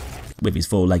 With his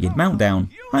four-legged mount down,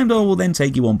 Heimdall will then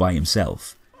take you on by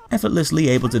himself, effortlessly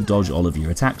able to dodge all of your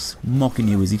attacks, mocking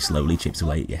you as he slowly chips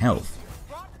away at your health.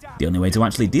 The only way to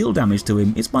actually deal damage to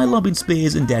him is by lobbing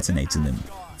spears and detonating them,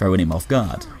 throwing him off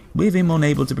guard, with him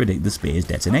unable to predict the spear's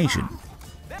detonation.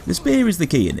 The spear is the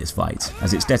key in this fight,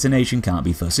 as its detonation can't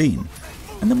be foreseen,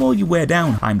 and the more you wear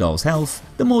down Heimdall's health,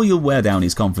 the more you'll wear down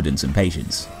his confidence and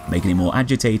patience, making him more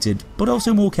agitated, but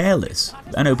also more careless,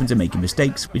 and open to making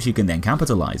mistakes which you can then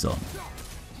capitalise on.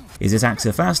 His attacks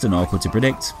are fast and awkward to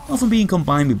predict, often being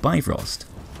combined with Bifrost,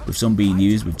 with some being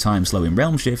used with time-slowing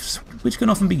realm shifts, which can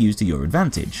often be used to your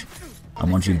advantage.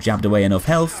 And once you've jabbed away enough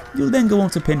health, you'll then go on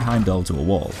to pin Heimdall to a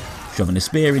wall, shoving a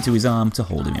spear into his arm to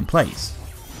hold him in place.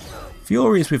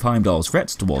 Furious with Heimdall's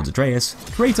threats towards Atreus,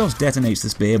 Kratos detonates the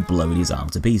spear, blowing his arm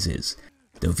to pieces.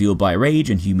 Though fueled by rage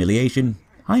and humiliation,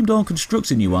 Heimdall constructs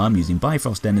a new arm using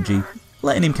Bifrost energy,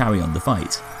 letting him carry on the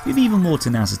fight, with even more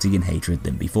tenacity and hatred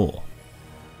than before.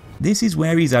 This is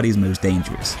where he's at his most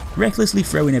dangerous, recklessly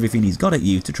throwing everything he's got at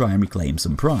you to try and reclaim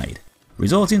some pride,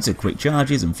 resorting to quick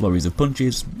charges and flurries of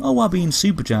punches, all while being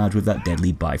supercharged with that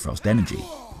deadly Bifrost energy.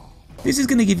 This is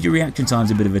going to give your reaction times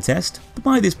a bit of a test, but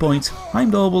by this point,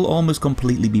 Heimdall will almost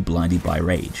completely be blinded by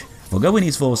rage, foregoing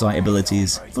his foresight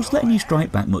abilities, thus letting you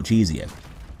strike back much easier.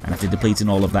 And after depleting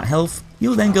all of that health,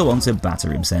 you'll then go on to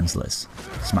batter him senseless,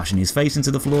 smashing his face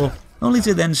into the floor, only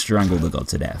to then strangle the god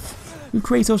to death, with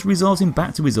Kratos resorting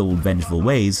back to his old vengeful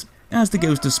ways as the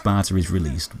ghost of Sparta is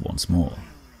released once more.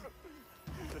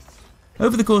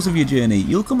 Over the course of your journey,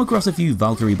 you'll come across a few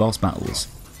Valkyrie boss battles,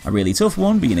 a really tough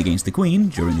one being against the Queen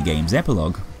during the game's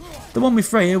epilogue, the one with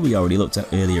Freya we already looked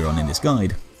at earlier on in this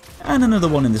guide, and another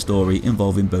one in the story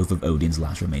involving both of Odin's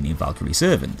last remaining Valkyrie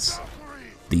servants.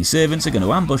 These servants are going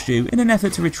to ambush you in an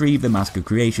effort to retrieve the Mask of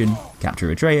Creation,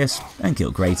 capture Atreus, and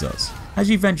kill Kratos, as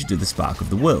you venture to the Spark of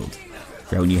the World,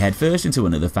 throwing you headfirst into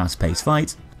another fast-paced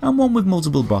fight, and one with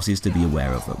multiple bosses to be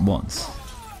aware of at once.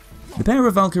 The pair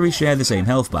of Valkyries share the same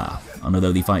health bar, and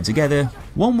although they fight together,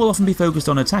 one will often be focused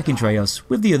on attacking Atreus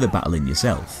with the other battling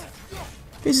yourself.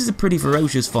 This is a pretty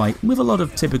ferocious fight with a lot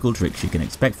of typical tricks you can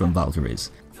expect from Valkyries,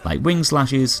 like wing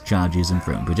slashes, charges and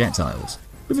thrown projectiles,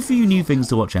 with a few new things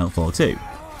to watch out for too.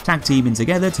 Tag teaming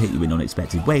together to hit you in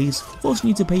unexpected ways, forcing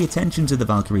you to pay attention to the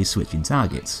Valkyries switching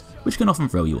targets, which can often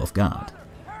throw you off guard.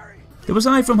 Though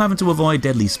aside from having to avoid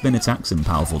deadly spin attacks and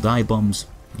powerful dive bombs,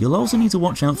 you'll also need to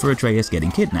watch out for Atreus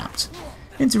getting kidnapped,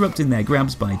 interrupting their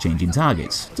grabs by changing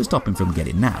targets to stop him from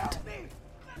getting nabbed.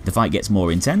 The fight gets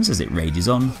more intense as it rages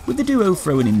on, with the duo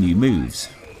throwing in new moves,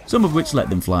 some of which let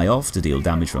them fly off to deal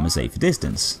damage from a safer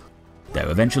distance. Though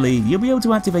eventually you'll be able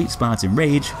to activate Spartan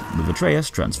Rage, with Atreus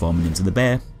transforming into the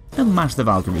bear, and mash the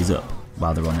Valkyries up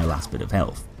while they're on their last bit of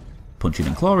health, punching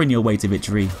and clawing your way to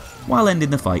victory, while ending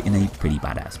the fight in a pretty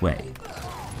badass way.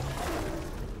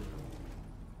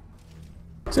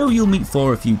 So you'll meet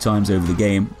Thor a few times over the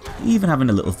game, even having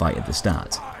a little fight at the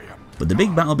start. But the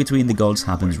big battle between the gods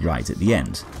happens right at the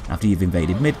end, after you've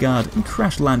invaded Midgard and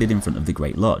crash-landed in front of the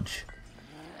Great Lodge.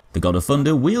 The God of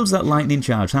Thunder wields that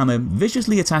lightning-charged hammer,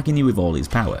 viciously attacking you with all his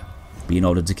power, being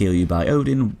ordered to kill you by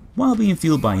Odin, while being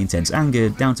fueled by intense anger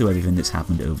down to everything that's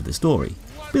happened over the story,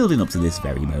 building up to this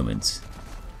very moment.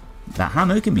 That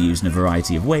hammer can be used in a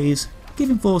variety of ways,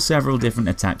 giving Thor several different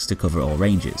attacks to cover all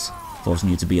ranges, forcing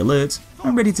you to be alert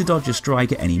and ready to dodge a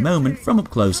strike at any moment from up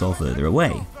close or further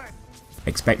away.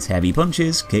 Expect heavy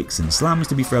punches, kicks and slams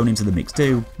to be thrown into the mix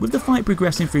too, with the fight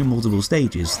progressing through multiple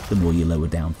stages the more you lower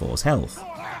down Thor's health.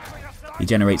 He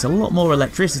generates a lot more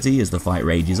electricity as the fight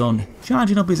rages on,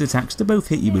 charging up his attacks to both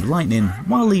hit you with lightning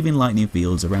while leaving lightning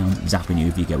fields around, zapping you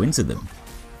if you go into them.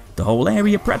 The whole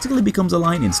area practically becomes a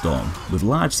lightning storm, with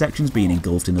large sections being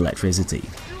engulfed in electricity.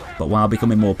 But while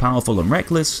becoming more powerful and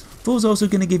reckless, Thor's also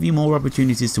going to give you more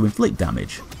opportunities to inflict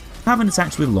damage, having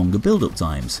attacks with longer build-up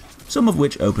times, some of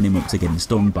which open him up to getting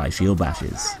stunned by shield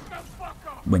bashes.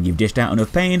 When you've dished out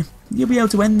enough pain, you'll be able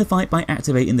to end the fight by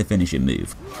activating the finishing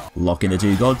move, locking the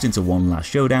two gods into one last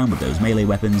showdown with those melee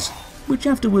weapons, which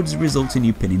afterwards results in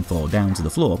you pinning Thor down to the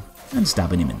floor and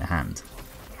stabbing him in the hand.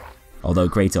 Although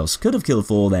Kratos could have killed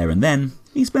Thor there and then,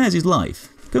 he spares his life,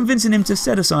 convincing him to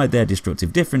set aside their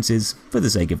destructive differences for the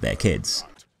sake of their kids.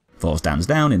 Thor stands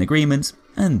down in agreement,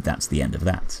 and that's the end of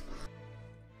that.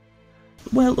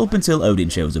 Well, up until Odin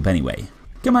shows up anyway,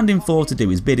 commanding Thor to do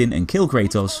his bidding and kill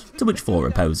Kratos, to which Thor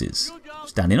opposes,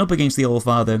 standing up against the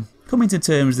Allfather, coming to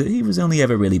terms that he was only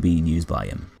ever really being used by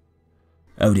him.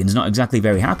 Odin's not exactly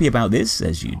very happy about this,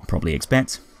 as you'd probably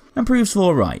expect, and proves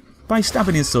Thor right by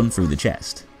stabbing his son through the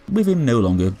chest, with him no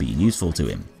longer being useful to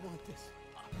him.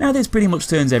 Now this pretty much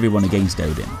turns everyone against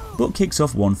Odin, but kicks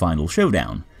off one final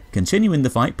showdown, continuing the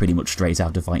fight pretty much straight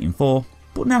after fighting Thor,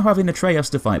 but now having Atreus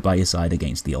to fight by his side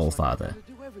against the Allfather.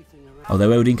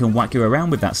 Although Odin can whack you around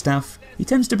with that staff, he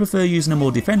tends to prefer using a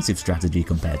more defensive strategy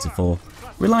compared to Thor,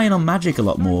 relying on magic a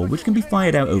lot more, which can be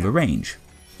fired out over range,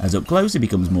 as up close he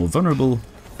becomes more vulnerable,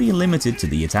 being limited to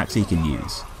the attacks he can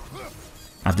use.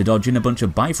 After dodging a bunch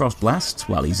of Bifrost blasts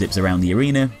while he zips around the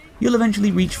arena, you'll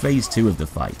eventually reach phase 2 of the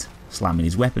fight, slamming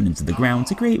his weapon into the ground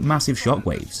to create massive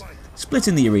shockwaves,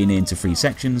 splitting the arena into 3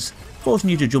 sections, forcing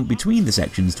you to jump between the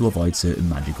sections to avoid certain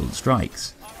magical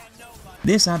strikes.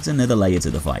 This adds another layer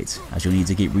to the fight, as you'll need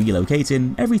to keep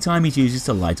relocating every time he chooses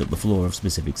to light up the floor of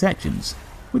specific sections,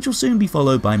 which will soon be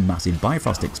followed by massive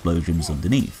Bifrost explosions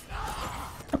underneath.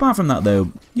 Apart from that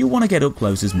though, you'll want to get up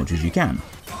close as much as you can,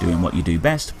 doing what you do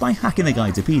best by hacking the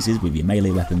guy to pieces with your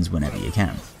melee weapons whenever you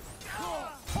can.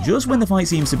 Just when the fight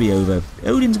seems to be over,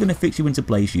 Odin's going to fix you into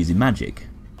place using magic,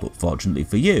 but fortunately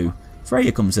for you,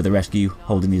 Freya comes to the rescue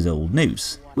holding his old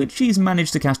noose, which she's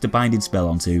managed to cast a binding spell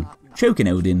onto, choking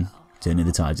Odin, turning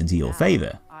the tides into your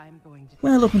favour.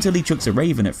 Well, up until he chucks a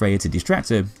raven at Freya to distract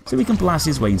her, so he can blast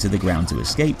his way into the ground to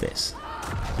escape this.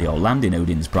 They all land in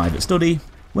Odin's private study,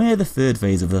 where the third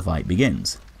phase of the fight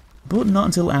begins, but not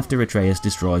until after Atreus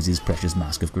destroys his precious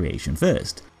mask of creation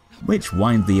first, which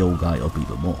winds the old guy up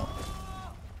even more.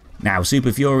 Now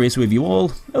super furious with you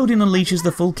all, Odin unleashes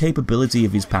the full capability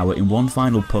of his power in one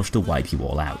final push to wipe you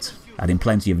all out, adding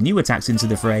plenty of new attacks into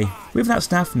the fray, with that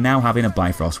staff now having a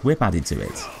Bifrost whip added to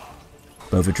it.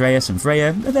 Both Atreus and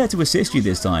Freya are there to assist you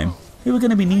this time, who are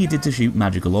going to be needed to shoot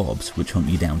magical orbs which hunt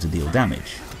you down to deal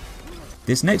damage.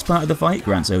 This next part of the fight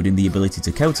grants Odin the ability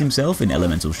to coat himself in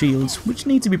elemental shields which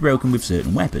need to be broken with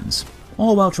certain weapons,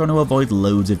 all while trying to avoid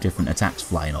loads of different attacks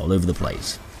flying all over the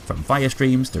place, from fire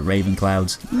streams to raven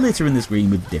clouds, littering the screen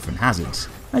with different hazards,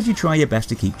 as you try your best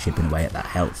to keep chipping away at that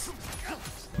health.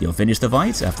 You'll finish the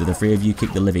fight after the 3 of you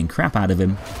kick the living crap out of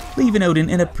him, leaving Odin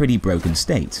in a pretty broken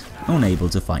state, unable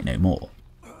to fight no more.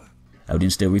 Odin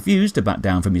still refused to back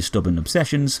down from his stubborn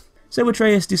obsessions, so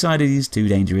Atreus decided he's too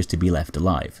dangerous to be left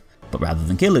alive, but rather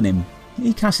than killing him,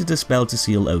 he casted a spell to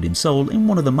seal Odin's soul in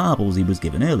one of the marbles he was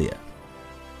given earlier.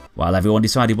 While everyone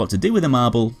decided what to do with the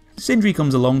marble, Sindri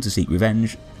comes along to seek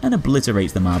revenge and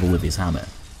obliterates the marble with his hammer,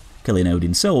 killing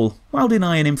Odin's soul while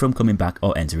denying him from coming back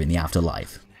or entering the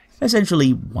afterlife,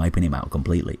 essentially wiping him out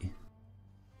completely.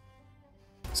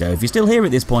 So if you're still here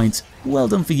at this point, well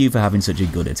done for you for having such a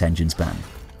good attention span.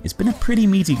 It's been a pretty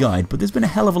meaty guide, but there's been a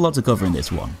hell of a lot to cover in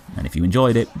this one, and if you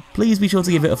enjoyed it, please be sure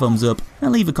to give it a thumbs up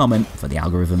and leave a comment for the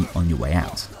algorithm on your way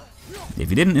out.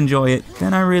 If you didn't enjoy it,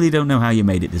 then I really don't know how you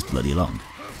made it this bloody long.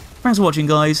 Thanks for watching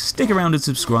guys, stick around and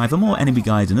subscribe for more enemy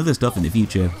guides and other stuff in the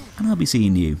future, and I'll be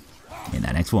seeing you in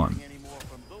that next one.